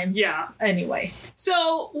whole time. Yeah. Anyway.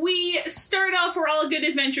 So, we start off where all good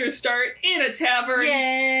adventures start, in a tavern.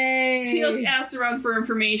 Yay! Teal'c asks around for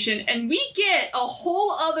information, and we get a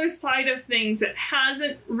whole other side of things that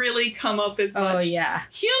hasn't really come up as much. Oh, yeah.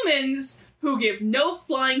 Humans who give no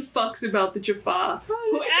flying fucks about the Jaffa,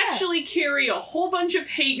 who actually carry a whole bunch of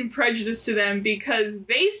hate and prejudice to them because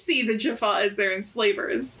they see the Jaffa as their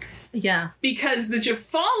enslavers. Yeah. Because the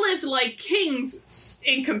Jaffa lived like kings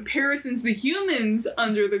in comparison to the humans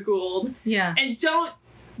under the Goa'uld. Yeah. And don't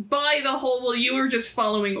buy the whole, well, you were just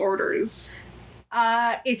following orders.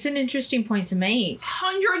 It's an interesting point to make.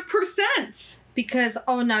 100%. Because,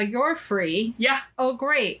 now you're free. Yeah. Oh,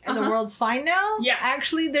 great. And the world's fine now? Yeah.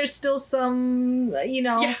 Actually, there's still some,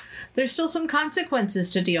 there's still some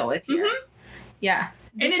consequences to deal with here. Mm-hmm. Yeah.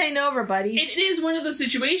 This ain't over, buddy. It is one of those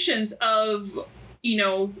situations of,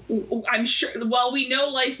 I'm sure, while we know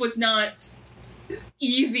life was not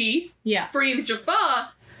easy freeing the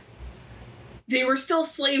Jaffa, they were still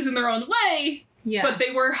slaves in their own way. Yeah. But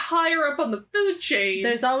they were higher up on the food chain.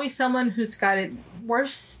 There's always someone who's got it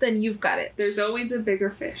worse than you've got it. There's always a bigger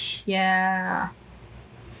fish. Yeah.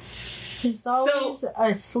 There's always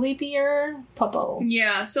a sleepier puppo.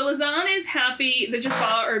 Yeah, so Lazan is happy the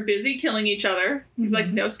Jaffa are busy killing each other. He's like,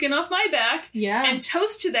 no skin off my back. Yeah. And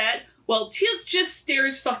toast to that, while Teal'c just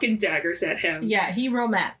stares fucking daggers at him. Yeah, he real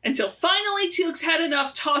mad. Until finally Teal'c's had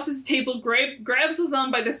enough, tosses the table, grabs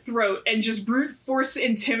Lazan by the throat, and just brute force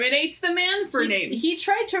intimidates the man for names. He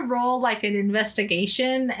tried to roll like an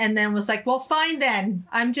investigation and then was like, well, fine then.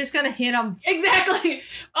 I'm just gonna hit him. Exactly.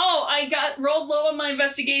 Oh, I got rolled low on my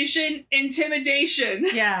investigation. Intimidation.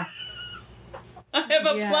 Yeah. I have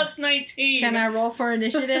a plus 19. Can I roll for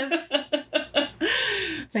initiative?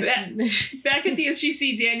 Back at the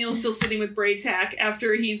SGC, Daniel's still sitting with Bra'tac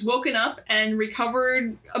after he's woken up and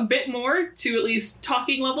recovered a bit more to at least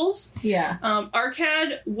talking levels. Yeah.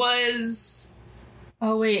 Arkad was...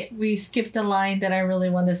 Oh, wait. We skipped a line that I really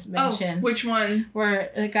want to mention. Oh, which one?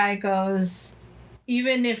 Where the guy goes...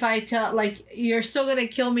 Even if I tell, you're still going to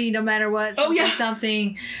kill me no matter what.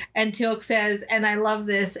 Something. And Teal'c says, and I love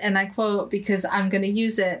this, and I quote, because I'm going to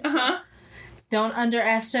use it. Uh-huh. Don't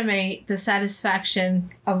underestimate the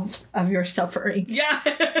satisfaction of your suffering. Yeah.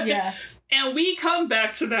 Yeah. And we come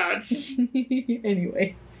back to that.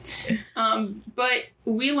 Anyway. But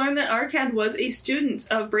we learned that Arkad was a student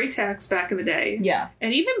of Braytek's back in the day. Yeah.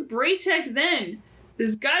 And even Braytek then,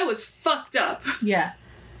 this guy was fucked up. Yeah.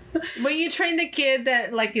 When you train the kid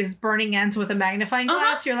that like is burning ends with a magnifying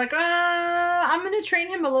glass, you're like, I'm gonna train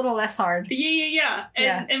him a little less hard. Yeah.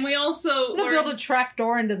 And we also learned build a trap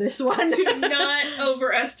door into this one. To not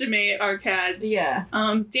overestimate Arkad. Yeah.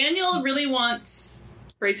 Daniel really wants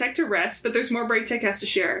Braytek to rest, but there's more Braytek has to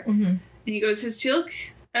share. Mm-hmm. And he goes, has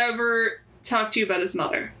Teal'c ever talked to you about his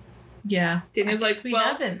mother? Yeah. Daniel's like,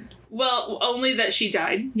 haven't. Well, only that she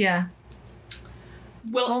died. Yeah.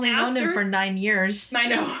 Well, only known him for 9 years. I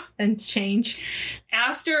know. And change.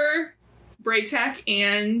 After Braytek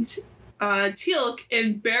and Teal'c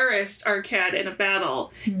embarrassed Arkad in a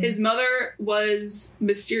battle, his mother was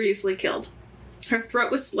mysteriously killed. Her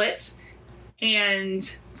throat was slit, and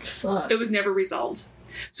it was never resolved.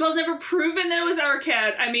 So I was never proven that it was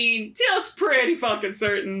Arkad. I mean, Teal'c's pretty fucking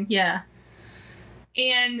certain. Yeah.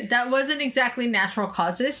 And that wasn't exactly natural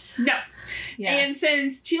causes. No. Yeah. And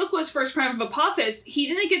since Teal'c was first prime of Apophis, he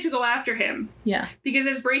didn't get to go after him. Yeah. Because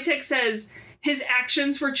as Braytek says, his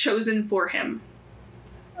actions were chosen for him.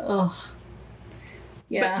 Ugh.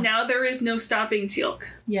 Yeah. But now there is no stopping Teal'c.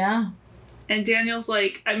 Yeah. And Daniel's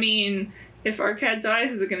like, I mean, if Arkad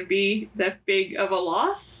dies, is it going to be that big of a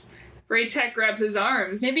loss? Braytek grabs his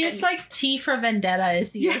arms. Maybe it's like T for Vendetta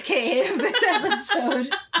is the AKA of this episode.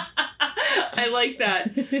 I like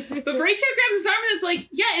that. But Braytek grabs his arm and is like,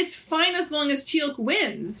 yeah, it's fine as long as Teal'c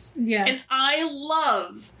wins. Yeah. And I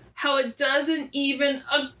love how it doesn't even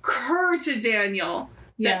occur to Daniel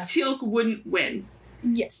that Teal'c wouldn't win.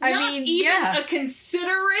 Yes. It's not even a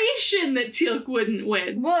consideration that Teal'c wouldn't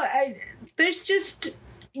win. Well, there's just...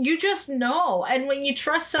 You just know. And when you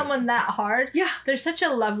trust someone that hard, there's such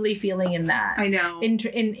a lovely feeling in that. I know.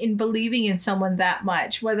 In believing in someone that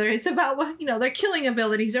much, whether it's about, their killing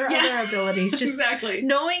abilities or other abilities. Just exactly.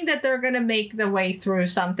 Knowing that they're going to make the way through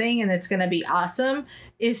something and it's going to be awesome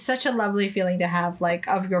is such a lovely feeling to have, like,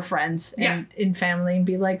 of your friends and in family and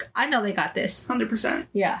be like, I know they got this. 100%.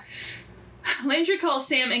 Yeah. Landry calls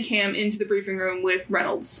Sam and Cam into the briefing room with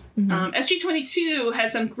Reynolds. Mm-hmm. SG-22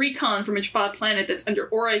 has some recon from a Jaffa planet that's under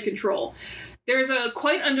Ori control. There's a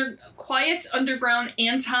quiet underground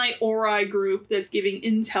anti-Ori group that's giving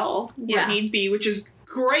intel where it need be, which is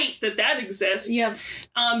great that exists. Yep.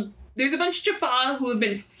 There's a bunch of Jaffa who have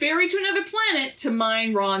been ferried to another planet to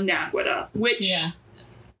mine raw Naquadah, which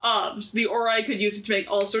the Ori could use it to make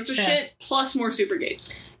all sorts of shit, plus more super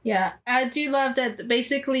gates. Yeah, I do love that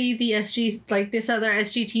basically the SG, like this other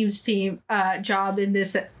SG team's job in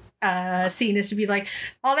this scene is to be like,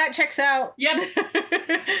 all that checks out. Yep.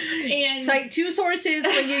 And cite 2 sources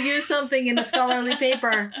when you use something in a scholarly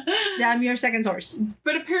paper. I'm your second source.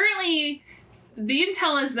 But apparently the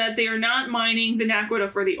intel is that they are not mining the Naquadah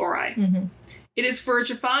for the Ori. Mm-hmm. It is for a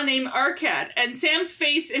Jaffa named Arkad. And Sam's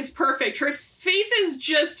face is perfect. Her face is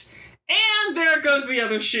just... And there goes the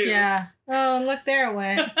other shoe. Yeah. Oh, look, there it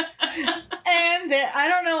went. And I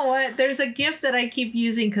don't know what. There's a GIF that I keep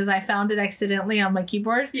using because I found it accidentally on my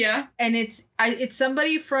keyboard. Yeah. And it's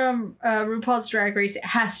somebody from RuPaul's Drag Race. It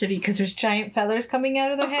has to be because there's giant feathers coming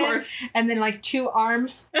out of their head. Of course. And then like 2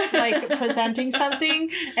 arms like presenting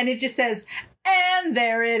something. And it just says... And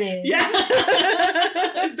there it is. Yes.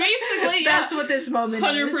 Basically, that's what this moment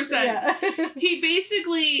 100%. is. 100%. Yeah. He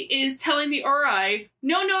basically is telling the Ori,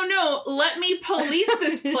 no, let me police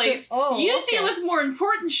this place. You deal with more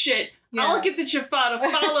important shit. Yeah. I'll get the Jaffa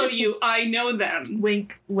to follow you. I know them.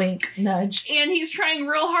 Wink, wink, nudge. And he's trying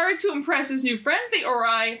real hard to impress his new friends, the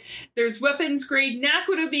Ori. There's weapons-grade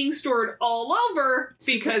Naquadah being stored all over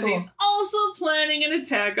because he's also planning an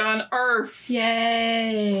attack on Earth.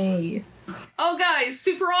 Yay. Oh, guys,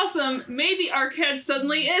 super awesome. Maybe Arkad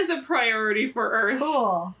suddenly is a priority for Earth.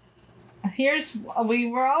 Cool. We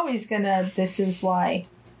were always gonna, this is why.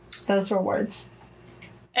 Those were words.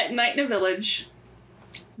 At night in a village.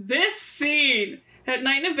 This scene! At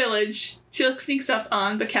night in a village, Teal'c sneaks up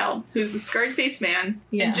on Bakel, who's the scarred-faced man,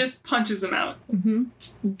 and just punches him out.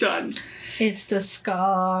 Mm-hmm. Done. It's the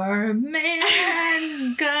Scar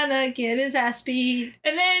Man gonna get his ass beat.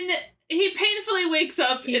 And then... he painfully wakes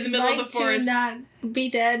up in the middle of the forest. He'd like to not be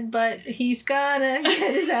dead, but he's gonna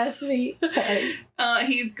get his ass beat. Sorry.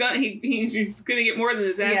 He's gonna get more than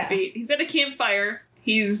his ass beat. He's at a campfire.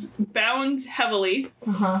 He's bound heavily.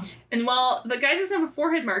 Uh-huh. And while the guy doesn't have a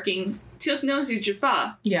forehead marking, Teal'c knows he's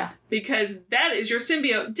Jaffa. Yeah. Because that is your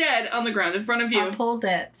symbiote dead on the ground in front of you. I pulled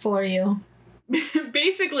it for you.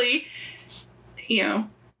 Basically,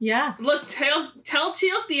 Yeah. Look, tell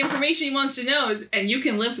Teal'c the information he wants to know, and you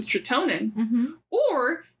can live with Tritonin. Mm-hmm.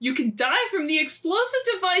 Or you can die from the explosive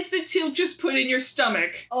device that Teal'c just put in your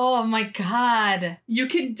stomach. Oh my god. You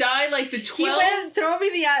can die like the 12...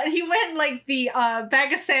 He went like the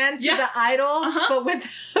bag of sand to the idol, but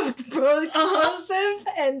with both explosive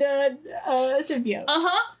and symbiote.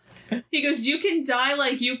 He goes, you can die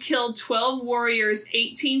like you killed 12 warriors,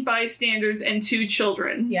 18 bystanders, and 2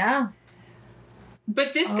 children. Yeah.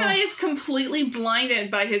 But this guy is completely blinded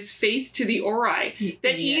by his faith to the Ori.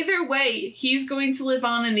 That either way, he's going to live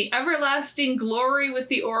on in the everlasting glory with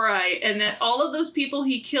the Ori, and that all of those people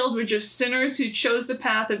he killed were just sinners who chose the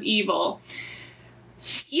path of evil.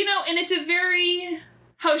 You know, and it's a very,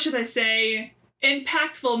 how should I say,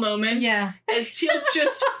 impactful moment. Yeah. As Teal'c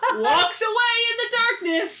just walks away in the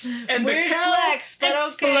darkness, and Weird Mikkel flex, but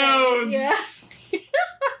explodes. Okay.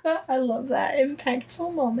 Yeah. I love that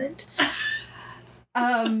impactful moment.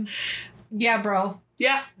 Yeah, bro.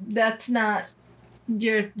 Yeah. That's not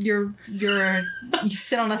you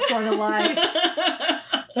sit on a throne of lies.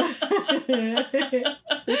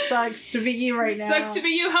 It sucks to be you right now. Sucks to be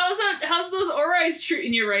you. How's those Oris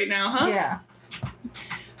treating you right now, huh? Yeah.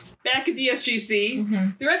 Back at the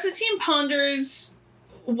SGC, the rest of the team ponders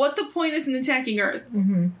what the point is in attacking Earth.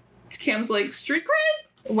 Cam's like, street cred?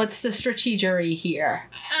 What's the strategery here?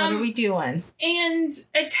 What are we doing? And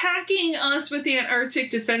attacking us with the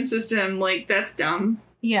Antarctic defense system, like, that's dumb.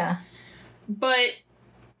 Yeah. But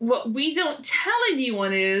what we don't tell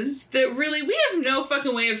anyone is that really we have no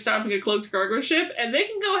fucking way of stopping a cloaked cargo ship, and they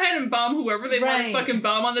can go ahead and bomb whoever they want to fucking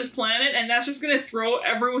bomb on this planet, and that's just gonna throw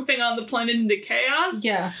everything on the planet into chaos.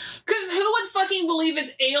 Yeah. Because who would fucking believe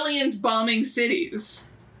it's aliens bombing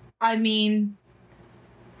cities? I mean,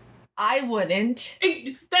 I wouldn't.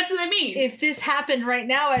 That's what I mean. If this happened right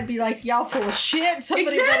now, I'd be like, y'all full of shit.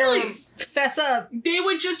 Somebody better fess up. They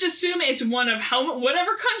would just assume it's one of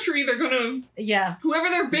whatever country they're going to... Yeah. Whoever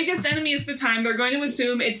their biggest enemy is at the time, they're going to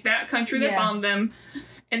assume it's that country that bombed them.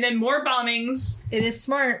 And then more bombings. It is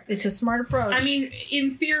smart. It's a smart approach. I mean,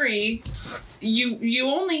 in theory, you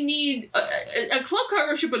only need... A cloak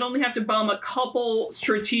cargo ship would only have to bomb a couple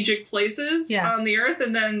strategic places on the Earth,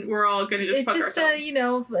 and then we're all going to just fuck ourselves.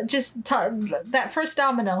 That first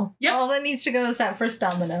domino. Yep. All that needs to go is that first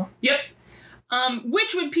domino. Yep.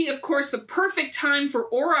 Which would be, of course, the perfect time for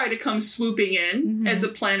Ori to come swooping in as the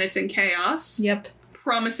planet's in chaos. Yep.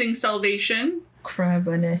 Promising salvation.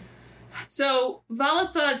 Crabane. So, Vala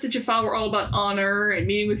thought the Jaffa were all about honor and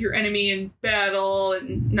meeting with your enemy in battle,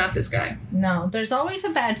 and not this guy. No, there's always a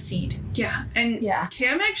bad seed. Yeah, and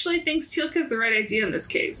Cam actually thinks Teal'c has the right idea in this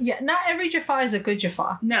case. Yeah, not every Jaffa is a good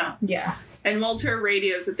Jaffa. No. Yeah. And Walter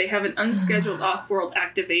radios that they have an unscheduled off-world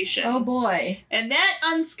activation. Oh boy. And that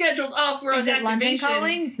unscheduled off-world activation... Is it London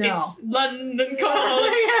calling? No. It's London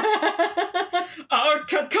calling.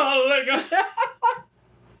 Arcad calling.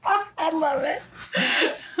 I love it.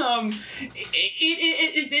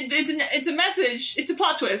 It's a message. It's a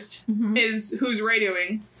plot twist. Is who's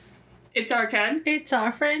radioing? It's Arcad. It's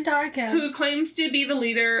our friend Arcad, who claims to be the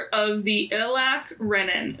leader of the Ilak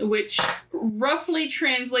Renan, which roughly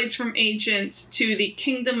translates from ancient to the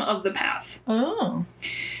Kingdom of the Path. Oh.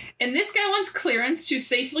 And this guy wants clearance to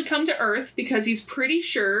safely come to Earth because he's pretty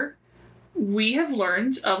sure we have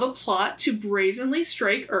learned of a plot to brazenly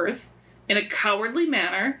strike Earth in a cowardly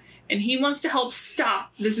manner, and he wants to help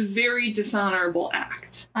stop this very dishonorable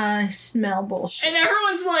act. I smell bullshit. And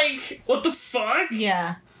everyone's like, what the fuck?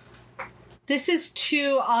 Yeah. This is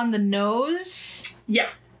too on the nose. Yeah.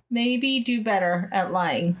 Maybe do better at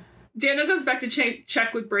lying. Daniel goes back to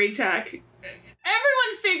check with Braytac.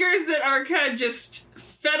 Everyone figures that Arcad just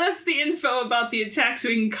fed us the info about the attack so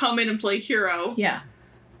we can come in and play hero. Yeah.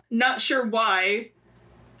 Not sure why.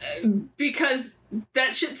 Because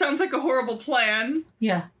that shit sounds like a horrible plan.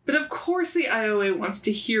 Yeah. But of course the IOA wants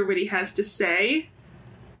to hear what he has to say.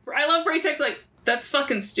 I love Braytac's like, that's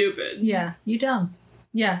fucking stupid. Yeah, you dumb.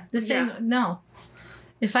 Yeah, this thing, no.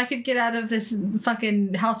 If I could get out of this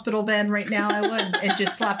fucking hospital bed right now, I would, and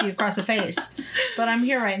just slap you across the face. But I'm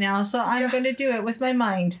here right now, so I'm going to do it with my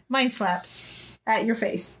mind. Mind slaps at your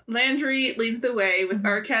face. Landry leads the way with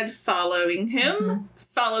Arcad following him,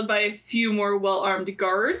 followed by a few more well-armed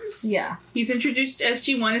guards. Yeah. He's introduced to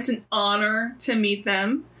SG-1. It's an honor to meet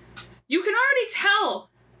them. You can already tell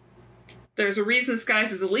there's a reason this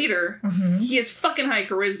guy's as a leader. He has fucking high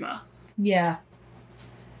charisma. Yeah.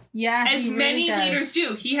 Yeah, as many leaders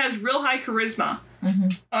do. He has real high charisma.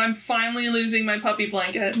 I'm finally losing my puppy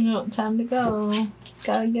blanket. No, time to go.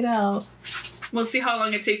 Gotta get out. We'll see how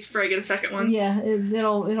long it takes before I get a second one. Yeah,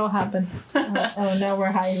 it'll happen. Oh, now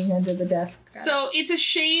we're hiding under the desk. So it's a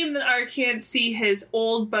shame that I can't see his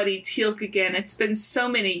old buddy Teal'c again. It's been so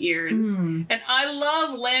many years. And I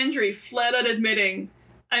love Landry flat out admitting,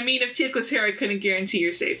 I mean, if Teal'c was here, I couldn't guarantee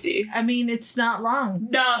your safety. I mean, it's not wrong.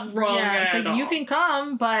 Not wrong yeah, it's at like, all. you can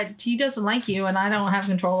come, but he doesn't like you, and I don't have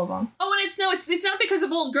control of him. Oh, and it's not because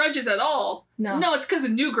of old grudges at all. No, it's because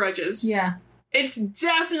of new grudges. Yeah. It's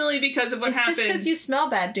definitely because of what happened. It's just because you smell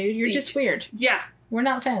bad, dude. You're just weird. Yeah. We're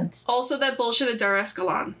not fans. Also, that bullshit at Dar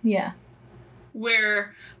Escalon. Yeah.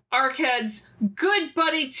 Where Arkad's good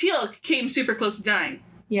buddy Teal'c came super close to dying.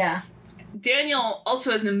 Yeah. Daniel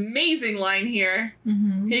also has an amazing line here.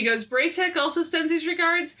 He goes, Braytek also sends his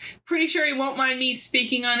regards. Pretty sure he won't mind me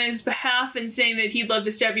speaking on his behalf and saying that he'd love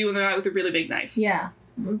to stab you in the eye with a really big knife. Yeah.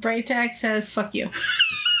 Braytek says, fuck you.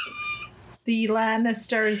 The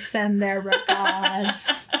Lannisters send their regards.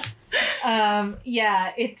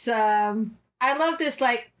 Yeah, it's, I love this,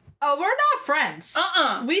 like, oh, we're not friends.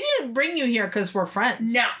 We didn't bring you here because we're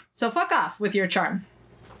friends. No. So fuck off with your charm.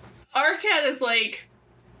 Arkad is like,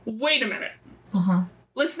 wait a minute.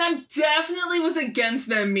 Listen, I definitely was against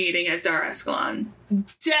them meeting at Dar Escalon.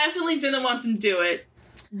 Definitely didn't want them to do it.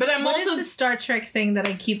 But I'm what also... What is the Star Trek thing that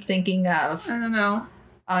I keep thinking of? I don't know.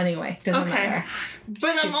 Oh, anyway, doesn't matter.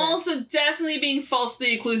 But I'm also definitely being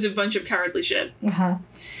falsely accused of a bunch of cowardly shit.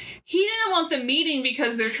 He didn't want the meeting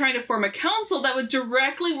because they're trying to form a council that would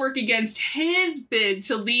directly work against his bid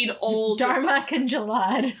to lead old... Darmok and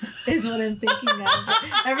Jalad is what I'm thinking of.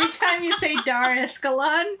 Every time you say Dar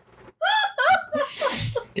Escalon,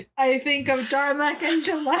 I think of Darmok and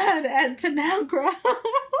Jalad and Tanagra.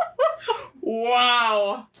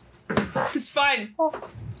 Wow. It's fine.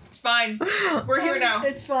 It's fine. We're here now.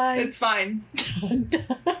 It's fine. It's fine.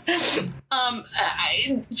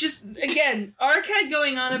 I just, again, Arkad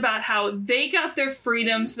going on about how they got their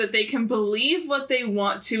freedom so that they can believe what they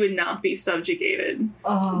want to and not be subjugated.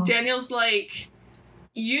 Daniel's like,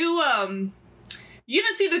 you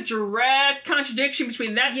didn't see the direct contradiction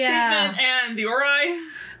between that statement and the Ori?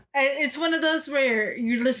 It's one of those where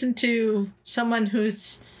you listen to someone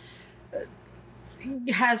who's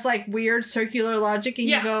has like weird circular logic and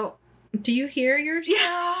you go, do you hear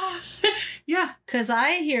yourself? Yeah. Because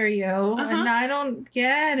I hear you and I don't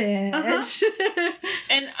get it.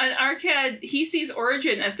 And Arkad, he sees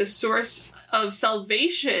Origin at the source of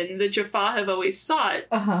salvation that Jaffa have always sought.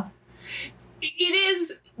 It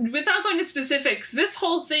is, without going to specifics, this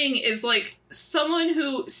whole thing is like someone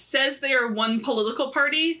who says they are one political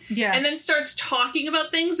party and then starts talking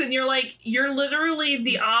about things and you're like, you're literally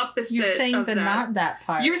the opposite. You're saying of the that. not that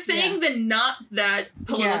part. You're saying the not that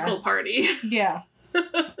political party. Yeah.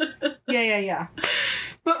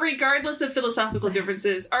 But regardless of philosophical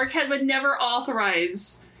differences, Arkad would never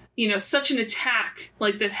authorize, such an attack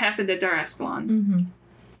like that happened at Dar Escalon.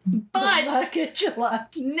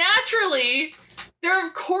 But naturally, there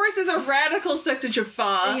of course is a radical sect of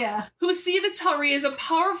Jaffa who see the Tau'ri as a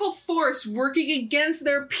powerful force working against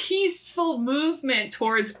their peaceful movement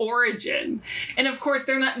towards Origin. And of course,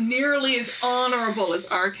 they're not nearly as honorable as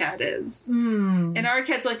Arkad is. And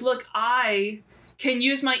Arkad's like, look, I can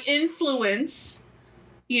use my influence,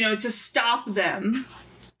 to stop them.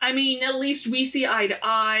 I mean, at least we see eye to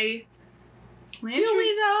eye. Landry, do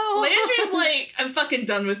we though? Landry's like, I'm fucking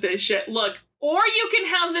done with this shit. Look, or you can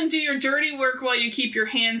have them do your dirty work while you keep your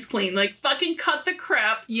hands clean. Like, fucking cut the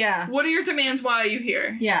crap. Yeah. What are your demands? Why are you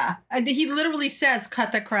here? Yeah. He literally says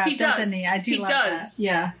cut the crap, doesn't he? I do love that.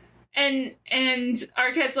 Yeah. And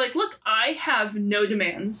Arkad's like, look, I have no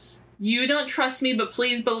demands. You don't trust me, but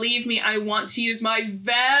please believe me, I want to use my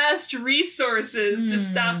vast resources to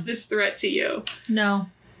stop this threat to you. No.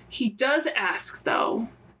 He does ask, though,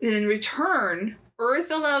 in return, Earth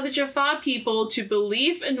allow the Jaffa people to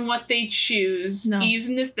believe in what they choose,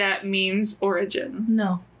 even if that means Origin.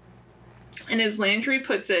 No. And as Landry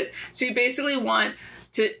puts it, so you basically want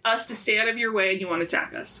us to stay out of your way and you want to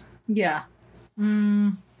attack us. Yeah.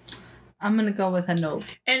 I'm gonna go with a no.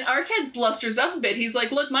 And Arkad blusters up a bit. He's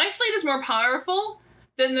like, look, my fleet is more powerful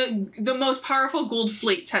than the most powerful Gould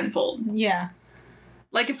fleet tenfold. Yeah.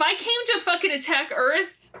 Like, if I came to fucking attack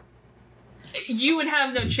Earth, you would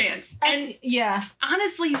have no chance. And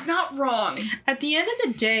honestly, he's not wrong. At the end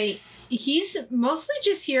of the day, he's mostly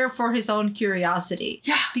just here for his own curiosity.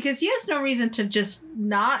 Yeah. Because he has no reason to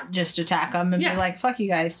not just attack him and be like, fuck you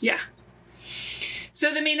guys. Yeah.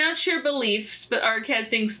 So they may not share beliefs, but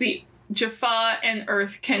Arkad thinks the Jaffa and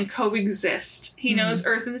Earth can coexist. He knows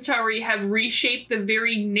Earth and the Tau'ri have reshaped the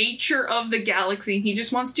very nature of the galaxy. He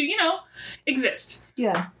just wants to, exist.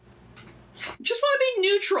 Yeah. Just want to be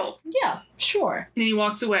neutral. Yeah, sure. And he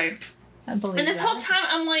walks away. I believe And this whole time,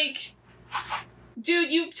 I'm like,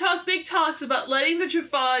 dude, you talk big talks about letting the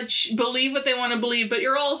Jaffa believe what they want to believe, but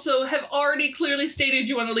you're also have already clearly stated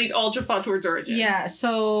you want to lead all Jaffa towards origin. Yeah,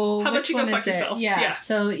 so how about you go fuck yourself? Yeah,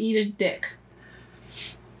 so eat a dick.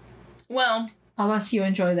 Well, unless you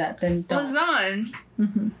enjoy that, then don't.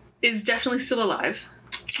 Lazan is definitely still alive.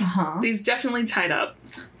 He's definitely tied up.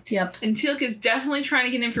 Yep. And Teal'c is definitely trying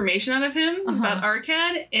to get information out of him about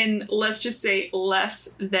Arkad in, let's just say,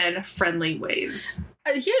 less than friendly ways.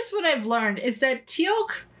 Here's what I've learned, is that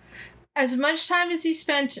Teal'c, as much time as he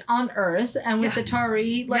spent on Earth and with the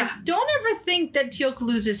Tari, don't ever think that Teal'c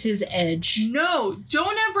loses his edge. No,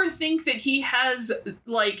 don't ever think that he has,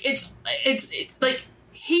 like, it's like,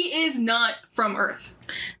 he is not from Earth.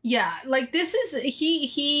 Yeah, like this is,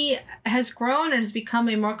 he has grown and has become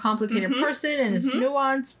a more complicated person and is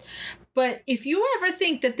nuanced. But if you ever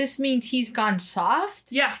think that this means he's gone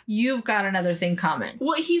soft, you've got another thing coming.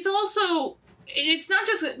 Well, he's also, it's not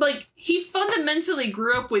just, like, he fundamentally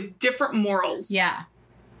grew up with different morals. Yeah.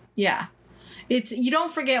 Yeah. It's, you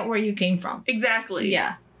don't forget where you came from. Exactly.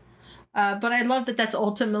 Yeah. But I love that that's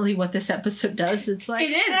ultimately what this episode does. It's like,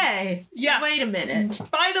 it is. Hey, wait a minute.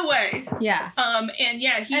 By the way. Yeah. And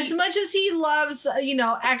yeah, he... As much as he loves,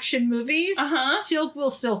 action movies, Teal'c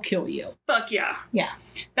will still kill you. Fuck yeah. Yeah.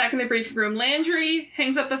 Back in the briefing room, Landry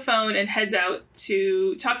hangs up the phone and heads out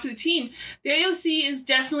to talk to the team. The AOC is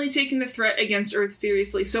definitely taking the threat against Earth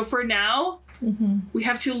seriously. So for now... we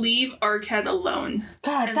have to leave Arkad alone.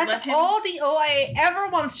 God, that's all the OIA ever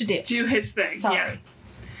wants to do. Do his thing. Sorry. Yeah.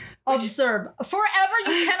 Observe. Forever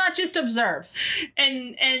you cannot just observe.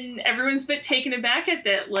 And everyone's a bit taken aback at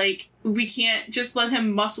that. Like, we can't just let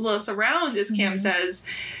him muscle us around, as Cam says.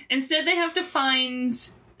 Instead, they have to find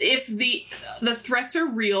if the threats are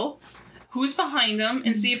real, who's behind them,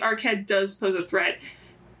 and see if Arkad does pose a threat.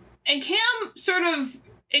 And Cam sort of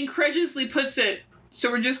incredulously puts it,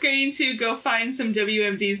 so we're just going to go find some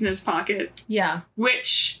WMDs in his pocket. Yeah.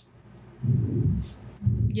 Which...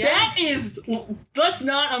 yeah. That is... let's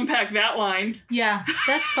not unpack that line. Yeah,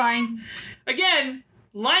 that's fine. Again,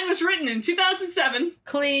 line was written in 2007.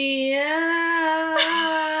 Clear.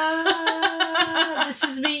 This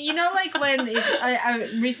is me. You know, like when... I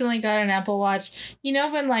recently got an Apple Watch. You know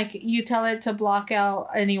when, like, you tell it to block out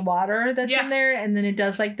any water that's in there, and then it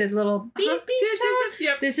does, like, the little beep, beep tone?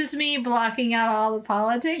 Yep. This is me blocking out all the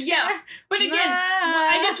politics. Yeah. There. But again,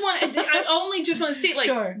 I only just want to state, like,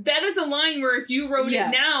 that is a line where if you wrote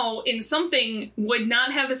it now in something would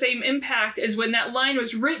not have the same impact as when that line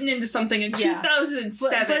was written into something in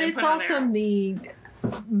 2007. But it's also me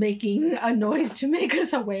making a noise to make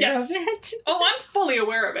us aware of it. Oh, I'm fully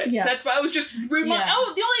aware of it. Yeah. That's why I was just... the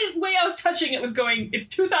only way I was touching it was going, it's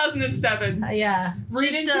 2007. Yeah.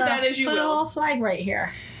 Read into that as you will. Put a little flag right here.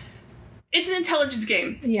 It's an intelligence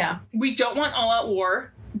game. Yeah. We don't want all-out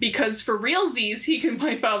war, because for realsies, he can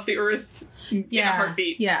wipe out the Earth in a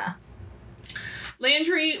heartbeat. Yeah.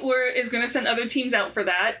 Landry is going to send other teams out for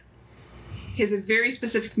that. He has a very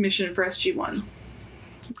specific mission for SG-1.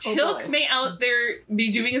 Teal'c may out there be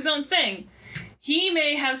doing his own thing. He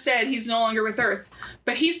may have said he's no longer with Earth,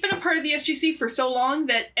 but he's been a part of the SGC for so long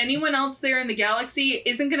that anyone else there in the galaxy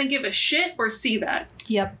isn't going to give a shit or see that.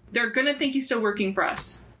 Yep. They're going to think he's still working for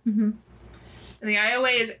us. And the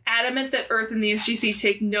IOA is adamant that Earth and the SGC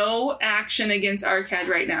take no action against Arkad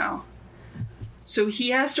right now. So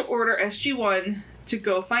he has to order SG-1 to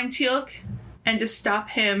go find Teal'c and to stop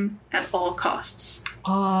him at all costs.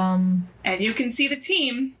 And you can see the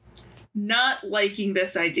team not liking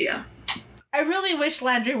this idea. I really wish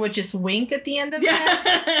Landry would just wink at the end of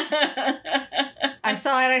that. I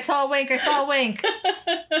saw a wink.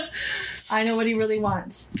 I know what he really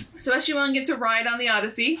wants. So SG-1 gets a ride on the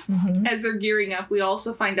Odyssey. As they're gearing up, we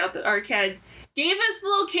also find out that Arkad gave us the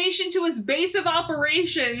location to his base of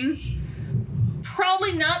operations,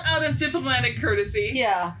 probably not out of diplomatic courtesy.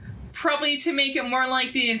 Yeah. Probably to make it more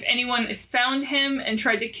likely if anyone found him and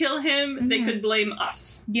tried to kill him, they could blame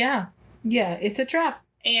us. Yeah. Yeah, it's a trap.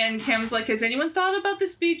 And Cam's like, has anyone thought about the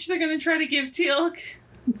speech they're going to try to give Teal'c?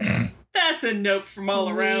 That's a nope from all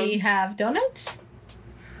around. We have donuts.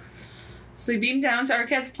 So they beam down to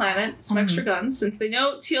Arkad's planet, some extra guns, since they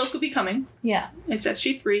know Teal'c will be coming. Yeah. It's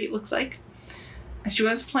SG-3, it looks like.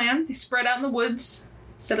 SG-1's plan, they spread out in the woods,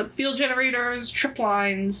 set up field generators, trip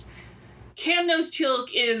lines. Cam knows Teal'c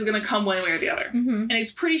is going to come one way or the other. And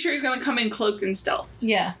he's pretty sure he's going to come in cloaked and stealthed.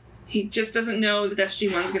 Yeah. He just doesn't know that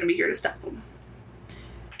SG-1's going to be here to stop him.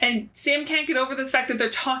 And Sam can't get over the fact that they're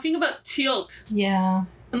talking about Teal'c. Yeah.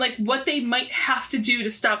 And, like, what they might have to do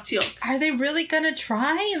to stop Teal'c. Are they really going to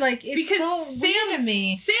try? Like, it's because so weird to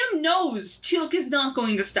me. Sam knows Teal'c is not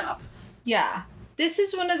going to stop. Yeah. this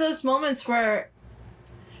is one of those moments where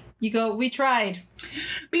you go, we tried.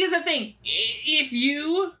 Because the thing, if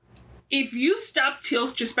you stop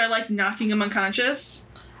Teal'c just by, like, knocking him unconscious...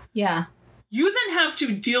 Yeah. You then have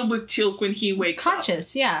to deal with Teal'c when he wakes up.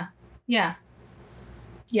 Conscious, yeah. Yeah.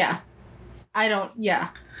 Yeah.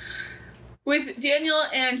 With Daniel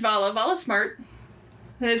and Vala smart,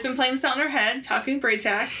 has been playing this out in her head, talking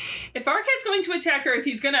Braytac. If Arkad's going to attack Earth,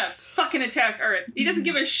 he's gonna fucking attack Earth. He doesn't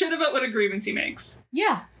give a shit about what agreements he makes.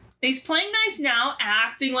 Yeah. And he's playing nice now,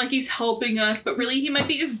 acting like he's helping us, but really he might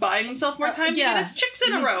be just buying himself more time to get his chicks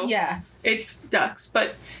in a row. Yeah. It's ducks,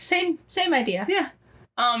 but... Same idea. Yeah.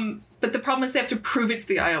 But the problem is they have to prove it's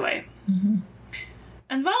the IOA. Mm-hmm.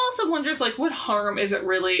 And Val also wonders, like, what harm is it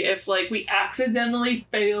really if, like, we accidentally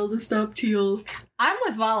fail to stop Teal'c? I'm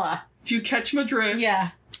with Vala. If you catch my drift. Yeah.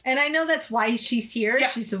 And I know that's why she's here.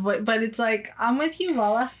 Yeah. But it's like, I'm with you,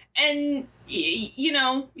 Vala. And, you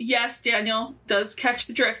know, yes, Daniel does catch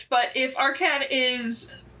the drift, but if Arkad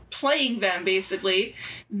is playing them, basically,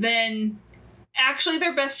 then actually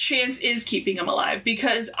their best chance is keeping him alive,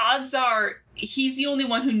 because odds are he's the only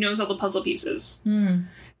one who knows all the puzzle pieces. Mm.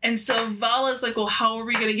 And so Vala's like, well, how are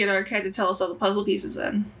we going to get Arkad to tell us all the puzzle pieces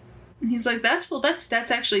then? And he's like, that's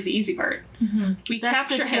actually the easy part. Mm-hmm. We that's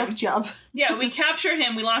capture the him. Teal'c job. Yeah, we capture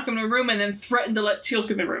him, we lock him in a room, and then threaten to let Teal'c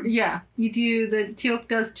in the room. Yeah, you do the Teal'c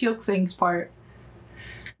does Teal'c things part.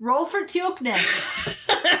 Roll for Teal'cness.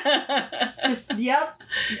 Just, yep.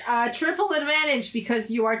 Triple advantage because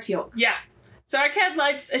you are Teal'c. Yeah. So Arkad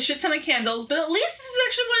lights a shit ton of candles, but at least this is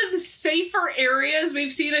actually one of the safer areas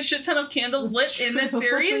we've seen a shit ton of candles lit in this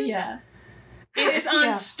series. Yeah. It is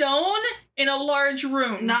on stone in a large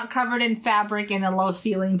room. Not covered in fabric in a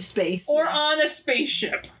low-ceilinged space. Or on a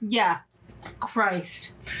spaceship. Yeah.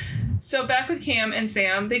 Christ. So back with Cam and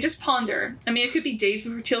Sam, they just ponder. I mean, it could be days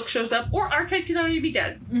before Teal'c shows up, or Arkad could already be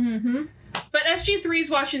dead. Mm-hmm. But SG-3 is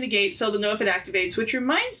watching the gate, so they'll know if it activates, which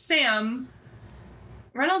reminds Sam...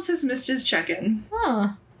 Reynolds has missed his check-in. Huh.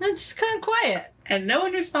 It's kind of quiet. And no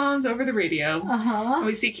one responds over the radio. Uh-huh. And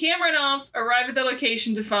we see Cam run off, arrive at the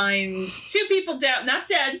location to find 2 people down, not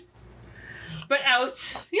dead, but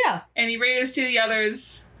out. Yeah. And he radios to the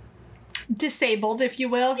others. Disabled, if you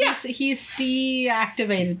will. Yeah. He's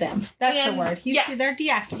deactivated them. That's the word. They're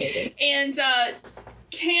deactivated. And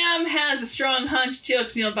Cam has a strong hunch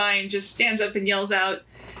Teal'c's nearby and just stands up and yells out,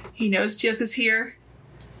 he knows Teal'c is here.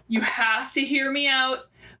 You have to hear me out.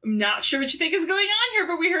 I'm not sure what you think is going on here,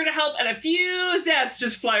 but we're here to help. And a few Zats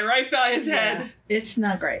just fly right by his head. It's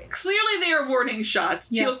not great. Clearly they are warning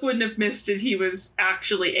shots. Yeah. Teal'c wouldn't have missed it. He was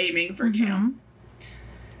actually aiming for Cam.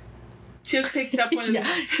 Teal'c picked up one of the...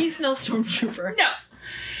 He's no stormtrooper. No.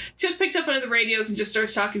 Teal'c picked up one of the radios and just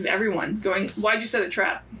starts talking to everyone, going, why'd you set a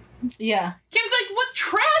trap? Yeah. Cam's like, what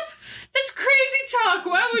trap? That's crazy talk.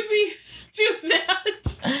 Why would we do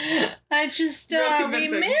that? I just,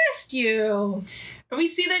 we missed you. And we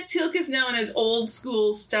see that Teal'c is now in his old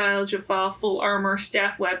school style Jaffa full armor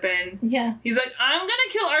staff weapon. Yeah. He's like, I'm gonna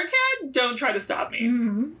kill Arkad, don't try to stop me.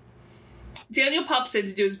 Mm-hmm. Daniel pops in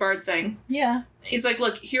to do his bard thing. Yeah. He's like,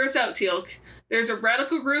 look, hear us out, Teal'c. There's a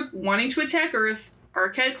radical group wanting to attack Earth.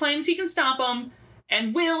 Arkad claims he can stop them,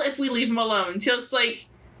 and will if we leave him alone. Teal'c's like,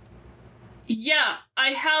 yeah, I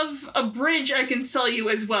have a bridge I can sell you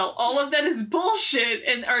as well. All of that is bullshit,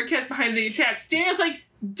 and Arkad's behind the attacks. Daniel's like,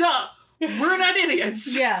 duh, we're not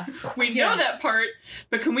idiots. Yeah. We know that part,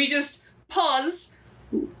 but can we just pause,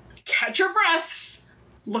 catch our breaths,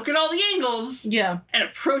 look at all the angles, and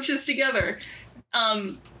approach this together?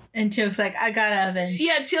 And Teal'c's like, I gotta avenge.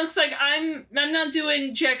 Yeah, Teal'c's like, I'm not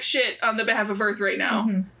doing jack shit on the behalf of Earth right now.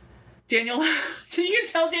 Mm-hmm. Daniel, so you can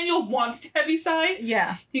tell Daniel wants to heavy sigh.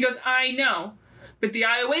 Yeah. He goes, I know, but the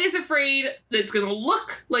IOA is afraid that it's going to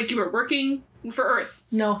look like you are working for Earth.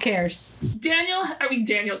 No cares.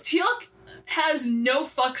 Teal'c has no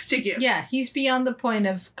fucks to give. Yeah, he's beyond the point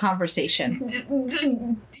of conversation.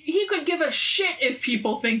 He could give a shit if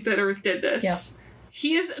people think that Earth did this. Yep.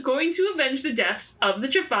 He is going to avenge the deaths of the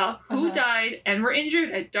Jaffa who died and were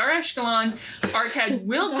injured at Dar Ashkelon. Arkad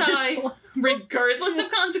will die regardless of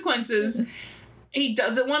consequences. He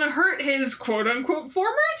doesn't want to hurt his quote-unquote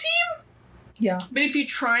former team. Yeah. But if you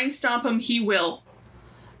try and stop him, he will.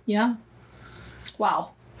 Yeah.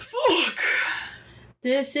 Wow. Fuck.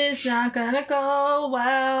 This is not gonna go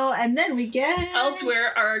well. And then we get...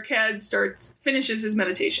 Elsewhere, Arkad finishes his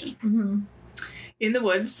meditation. Mm-hmm. In the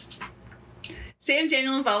woods, Sam,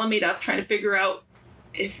 Daniel, and Vala meet up, trying to figure out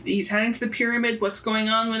if he's heading to the pyramid, what's going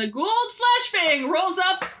on, when a Goa'uld flashbang rolls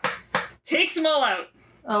up, takes them all out.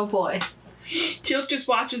 Oh boy. Teal'c just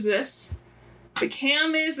watches this. The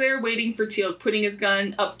Cam is there waiting for Teal'c, putting his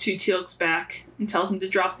gun up to Teal'c's back, and tells him to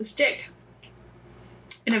drop the stick.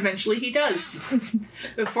 And eventually he does.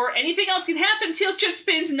 Before anything else can happen, Teal'c just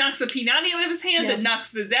spins, knocks the Pinati out of his hand, that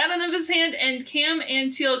knocks the Zat out of his hand, and Cam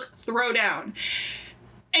and Teal'c throw down.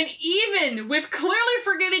 And even with clearly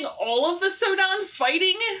forgetting all of the Sodan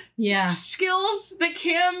fighting skills that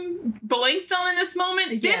Cam blanked on in this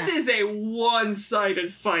moment, this is a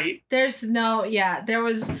one-sided fight. This is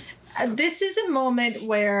a moment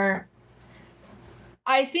where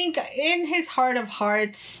I think in his heart of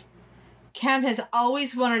hearts, Cam has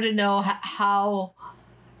always wanted to know how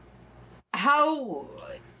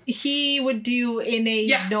he would do in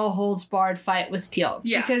a no-holds-barred fight with Teal'c.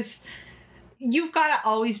 Yeah. Because you've got to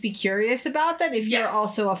always be curious about that if you're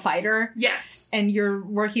also a fighter. Yes. And you're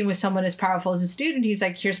working with someone as powerful as this dude, and he's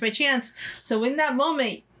like, here's my chance. So in that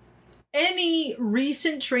moment, any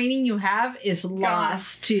recent training you have is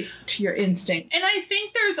lost to your instinct. And I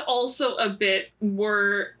think there's also a bit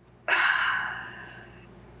where...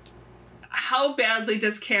 how badly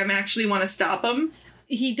does Cam actually want to stop him?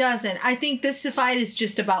 He doesn't. I think this fight is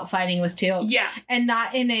just about fighting with Teal'c. Yeah. And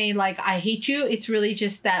not in a, like, I hate you. It's really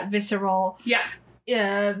just that visceral... Yeah.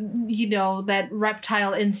 That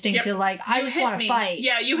reptile instinct to, like, I just want to fight.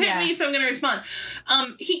 Yeah, you hit me, so I'm going to respond.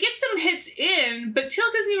 He gets some hits in, but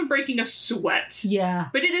Teal'c isn't even breaking a sweat. Yeah.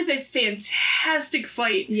 But it is a fantastic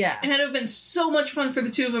fight. Yeah. And it would have been so much fun for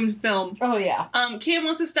the two of them to film. Oh, yeah. Cam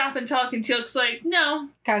wants to stop and talk, and Teal'c's like, no.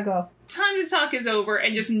 Gotta go. Time to talk is over,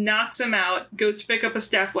 and just knocks him out, goes to pick up a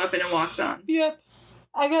staff weapon, and walks on. Yep.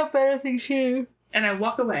 I got better things to do. And I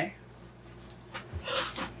walk away.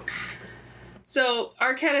 So,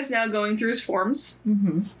 Arcad is now going through his forms.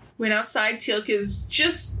 Mm-hmm. When outside, Teal'c is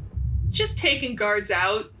just taking guards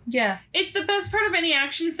out. Yeah. It's the best part of any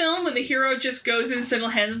action film when the hero just goes in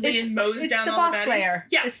single-handedly and mows down all the baddies. It's the boss layer.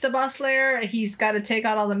 Yeah. It's the boss layer. He's got to take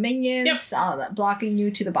out all the minions, blocking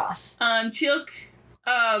you to the boss. Teal'c...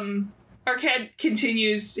 Arcad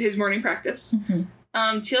continues his morning practice. Mm-hmm.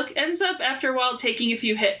 Teal'c ends up, after a while, taking a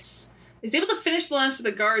few hits. Is able to finish the last of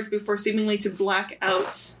the guards before seemingly to black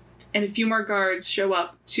out, and a few more guards show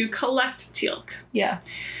up to collect Teal'c. Yeah.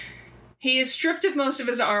 He is stripped of most of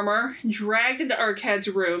his armor, dragged into Arcad's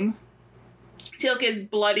room. Teal'c is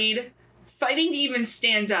bloodied, fighting to even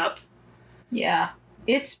stand up. Yeah.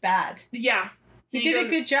 It's bad. Yeah. He did a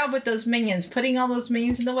good job with those minions, putting all those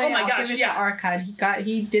minions in the way. I'll give it to Arcad.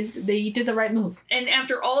 He did the right move. And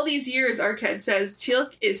after all these years, Arcad says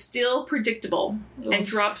Teal'c is still predictable and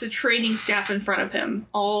drops a training staff in front of him.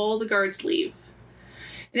 All the guards leave.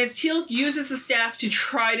 And as Teal'c uses the staff to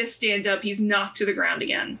try to stand up, he's knocked to the ground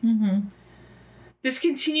again. Mm-hmm. This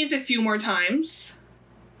continues a few more times.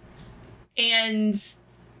 And,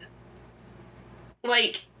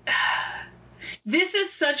 like, this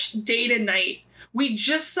is such day to night. We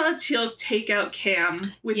just saw Teal'c take out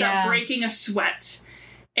Cam without breaking a sweat.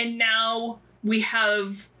 And now we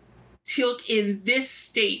have Teal'c in this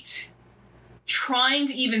state, trying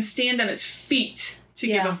to even stand on his feet to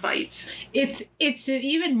give a fight. It's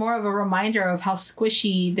even more of a reminder of how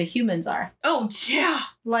squishy the humans are. Oh, yeah.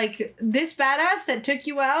 Like, this badass that took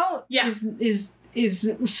you out is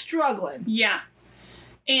struggling. Yeah.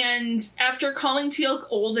 And after calling Teal'c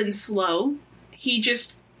old and slow, he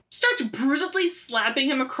just starts brutally slapping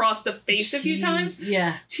him across the face a few times.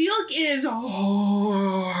 Yeah. Teal'c is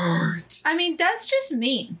hard. I mean, that's just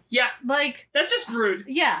mean. Yeah. Like... that's just rude.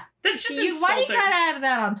 Yeah. That's just insulting. Why you gotta add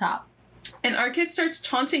that on top? And Arcad starts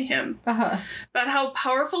taunting him about how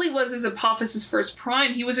powerful he was as Apophyse's first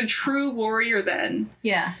prime. He was a true warrior then.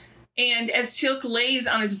 Yeah. And as Teal'c lays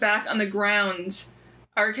on his back on the ground,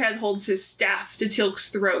 Arcad holds his staff to Teal'c's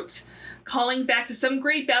throat, calling back to some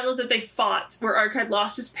great battle that they fought, where Arcad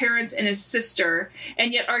lost his parents and his sister,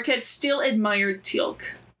 and yet Arcad still admired Teal'c.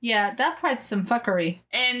 Yeah, that part's some fuckery.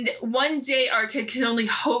 And one day Arcad could only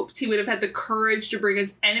hoped he would have had the courage to bring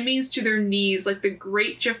his enemies to their knees like the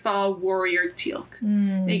great Jaffa warrior Teal'c.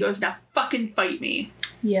 And he goes, now fucking fight me.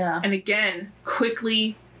 Yeah. And again,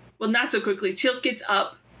 quickly, well, not so quickly, Teal'c gets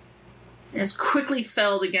up and is quickly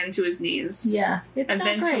felled again to his knees. Yeah, it's and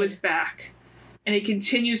then great. To his back. And he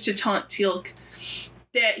continues to taunt Teal'c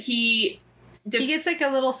that he gets like a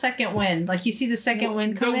little second wind. Like, you see the second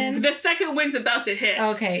wind come in? The second wind's about to hit.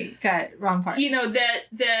 Okay, got it. Wrong part. You know,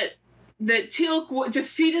 that Teal'c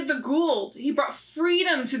defeated the Gould. He brought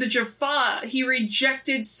freedom to the Jaffa. He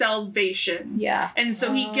rejected salvation. Yeah. And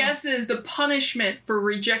so he guesses the punishment for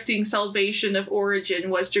rejecting salvation of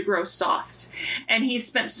origin was to grow soft. And he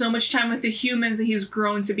spent so much time with the humans that he's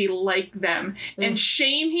grown to be like them. And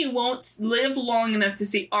shame he won't live long enough to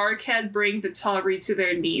see Arcad bring the Tari to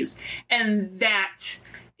their knees. And that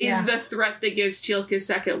is the threat that gives Teal'c his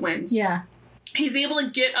second wind. Yeah. he's able to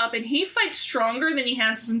get up, and he fights stronger than he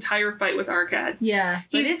has his entire fight with Arkad. Yeah,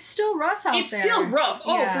 but it's still rough out there. It's still rough.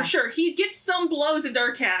 Oh, for sure. He gets some blows at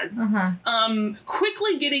Arkad.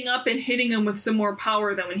 Quickly getting up and hitting him with some more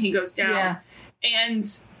power than when he goes down. Yeah. And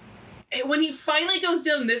when he finally goes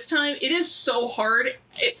down this time, it is so hard.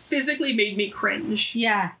 It physically made me cringe.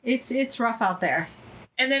 Yeah, it's rough out there.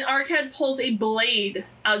 And then Arkad pulls a blade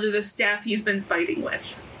out of the staff he's been fighting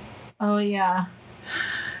with. Oh, yeah.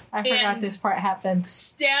 I forgot this part happened.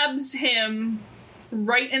 Stabs him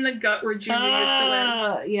right in the gut where Junior used to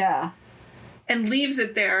live. Yeah. And leaves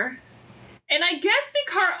it there. And I guess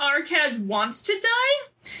because Arkad wants to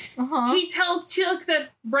die, he tells Teal'c that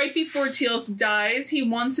right before Teal'c dies, he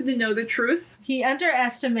wants him to know the truth. He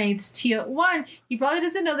underestimates Teal'c. One, he probably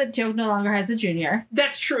doesn't know that Teal'c no longer has a Junior.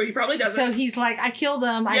 That's true. He probably doesn't. So he's like, I killed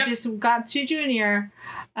him. Yep. I just got to Junior.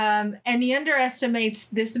 And he underestimates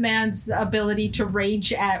this man's ability to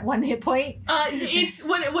rage at 1 hit point. It's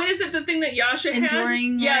what is it? The thing that Yasha had?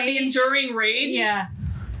 Enduring rage. Yeah, the enduring rage. Yeah.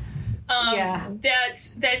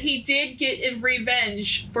 That he did get in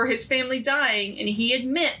revenge for his family dying, and he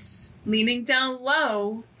admits, leaning down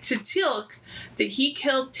low to Teal'c, that he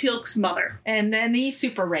killed Teal'c's mother. And then he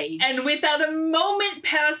super raged. And without a moment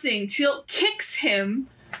passing, Teal'c kicks him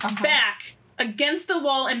back against the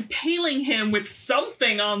wall, impaling him with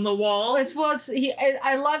something on the wall.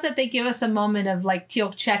 I love that they give us a moment of like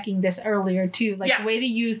Teal'c checking this earlier too, like the way to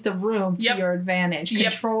use the room to your advantage,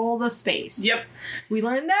 control the space. Yep, we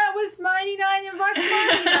learned that with Mighty Nein and Vox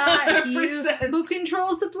Machina, who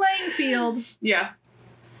controls the playing field. Yeah,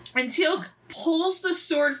 and Teal'c pulls the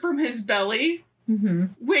sword from his belly,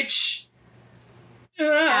 which.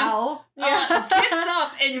 Ow. Gets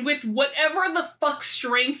up, and with whatever the fuck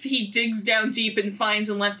strength he digs down deep and finds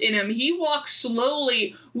and left in him, he walks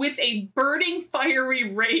slowly with a burning fiery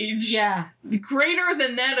rage greater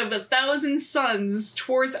than that of 1,000 suns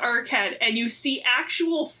towards Arkad, and you see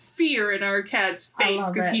actual fear in Arkad's face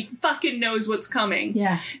because he fucking knows what's coming.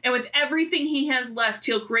 Yeah. And with everything he has left,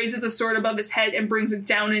 Teal'c raises the sword above his head and brings it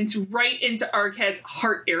down right into Arkad's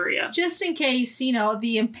heart area. Just in case,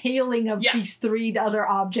 the impaling of these 3 other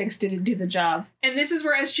objects didn't do the job. And this is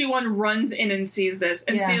where SG-1 runs in and sees this,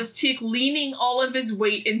 and sees Teal'c leaning all of his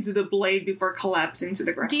weight into the blade before collapsing to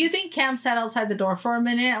the ground. Do you think Cam sat outside the door for a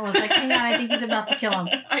minute and was like, hang on, I think he's about to kill him?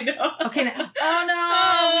 I know. Okay, oh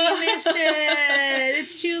no, we missed it.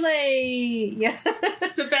 It's too late. Yeah.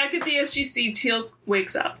 So back at the SGC, Teal'c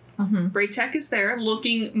wakes up. Braytek is there,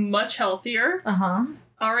 looking much healthier.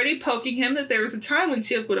 Already poking him that there was a time when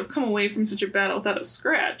Teal'c would have come away from such a battle without a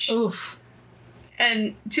scratch. Oof.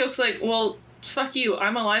 And Teal'c's like, well, fuck you,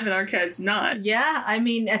 I'm alive and Arkad's not. Yeah, I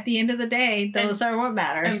mean, at the end of the day, those are what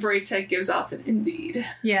matters. And Braytek gives off an indeed.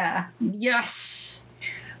 Yeah. Yes!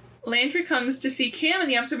 Landry comes to see Cam in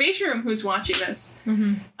the observation room who's watching this.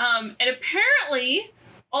 And apparently,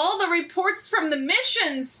 all the reports from the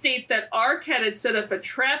mission state that Arkad had set up a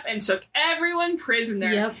trap and took everyone prisoner.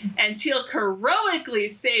 Yep. And Teal'c heroically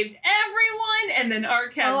saved everyone, and then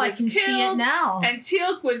Arkad was killed. See it now. And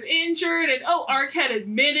Teal'c was injured, and Arkad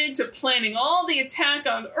admitted to planning all the attack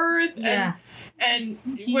on Earth. Yeah. And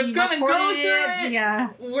was going to go through it,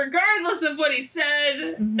 regardless of what he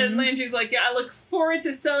said. And Landry's like, I look forward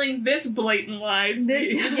to selling this blatant lies.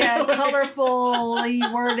 This,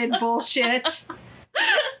 colorfully worded bullshit.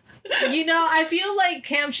 I feel like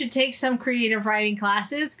Cam should take some creative writing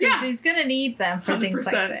classes because he's going to need them for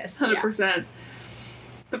things like this. 100%.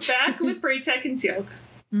 But back with Braytek and Teal'c.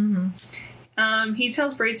 He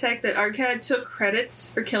tells Braytek that Arkad took credits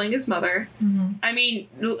for killing his mother. I mean,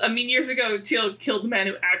 years ago, Teal'c killed the man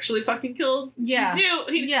who actually fucking killed. Yeah.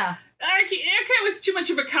 Arkad was too much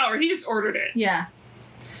of a coward. He just ordered it. Yeah.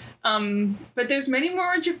 But there's many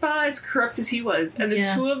more Jaffa as corrupt as he was, and the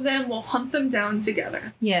 2 of them will hunt them down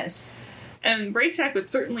together. Yes. And Braytek would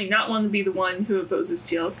certainly not want to be the one who opposes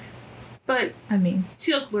Teal'c, but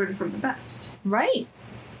Teal'c learned from the best. Right.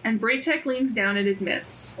 And Braytek leans down and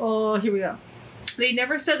admits. Oh, here we go. They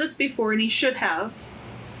never said this before, and he should have.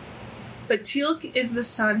 But Teal'c is the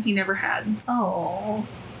son he never had. Oh.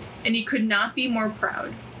 And he could not be more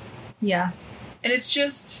proud. Yeah. And it's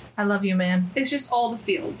just... I love you, man. It's just all the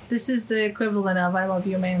feels. This is the equivalent of I love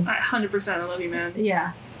you, man. 100% I love you, man.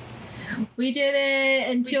 Yeah. We did it,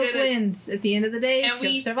 and Teal'c wins. At the end of the day,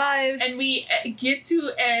 Teal'c survives. And we get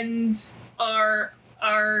to end our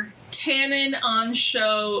canon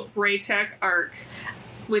on-show Braytek arc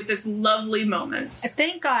with this lovely moment.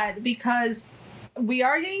 Thank God, because we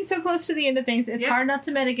are getting so close to the end of things. It's hard not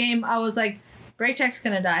to metagame. I was like, Braytek's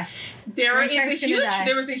gonna die. There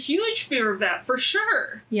was a huge fear of that, for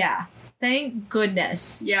sure. Yeah. Thank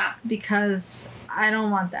goodness. Yeah. Because I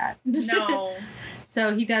don't want that. No.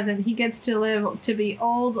 So he doesn't. He gets to live to be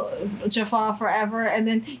old Jaffa forever. And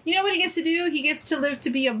then, you know what he gets to do? He gets to live to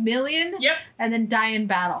be 1,000,000. Yep. And then die in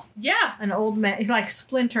battle. Yeah. An old man. Like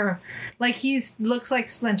Splinter. Like looks like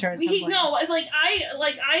Splinter.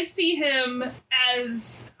 I see him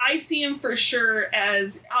for sure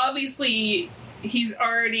as, obviously, he's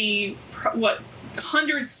already,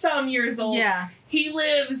 100-some years old. Yeah. He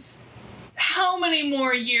lives how many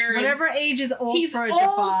more years? Whatever age is old he's for a Jaffa.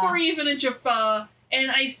 He's old for even a Jaffa. And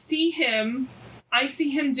I see him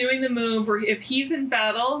doing the move where if he's in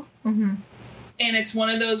battle, and it's one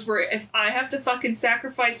of those where if I have to fucking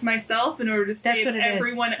sacrifice myself in order to save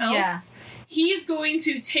everyone else, he's going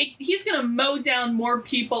to mow down more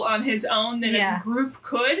people on his own than a group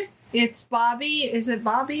could. It's Bobby. Is it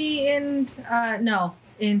Bobby in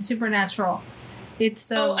Supernatural? It's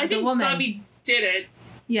I think woman. Bobby did it.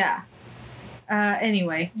 Yeah.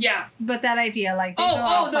 Anyway. Yeah. But that idea, like,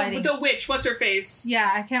 the witch, what's her face? Yeah,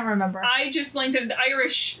 I can't remember. I just blanked on the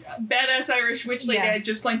badass Irish witch lady, I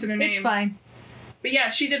just blanked on her name. It's fine. But yeah,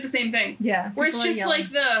 she did the same thing. Yeah. Where it's just like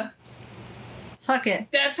fuck it.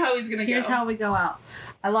 That's how he's gonna go. Here's how we go out.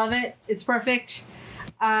 I love it. It's perfect.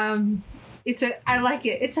 I like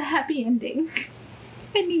it. It's a happy ending.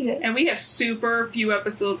 I need it. And we have super few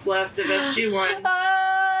episodes left of SG-1.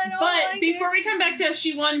 But before we come back to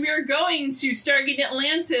SG-1, we are going to Stargate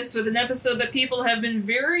Atlantis with an episode that people have been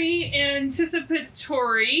very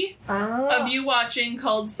anticipatory of you watching,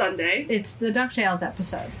 called Sunday. It's the DuckTales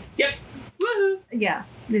episode. Yep. Woohoo! Yeah.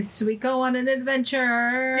 We go on an adventure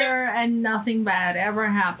and nothing bad ever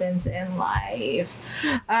happens in life.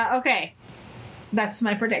 Okay. That's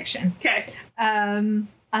my prediction. Okay.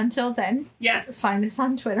 Until then, find us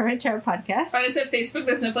on Twitter at Terra Podcast. Find us at Facebook,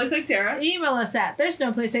 There's No Place Like Terra. Email us at There's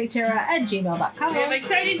No Place Like Terra at gmail.com. We have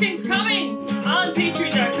exciting things coming on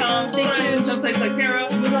Patreon.com. Stay tuned. There's No Place Like Terra.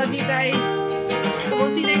 We love you guys. We'll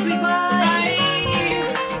see you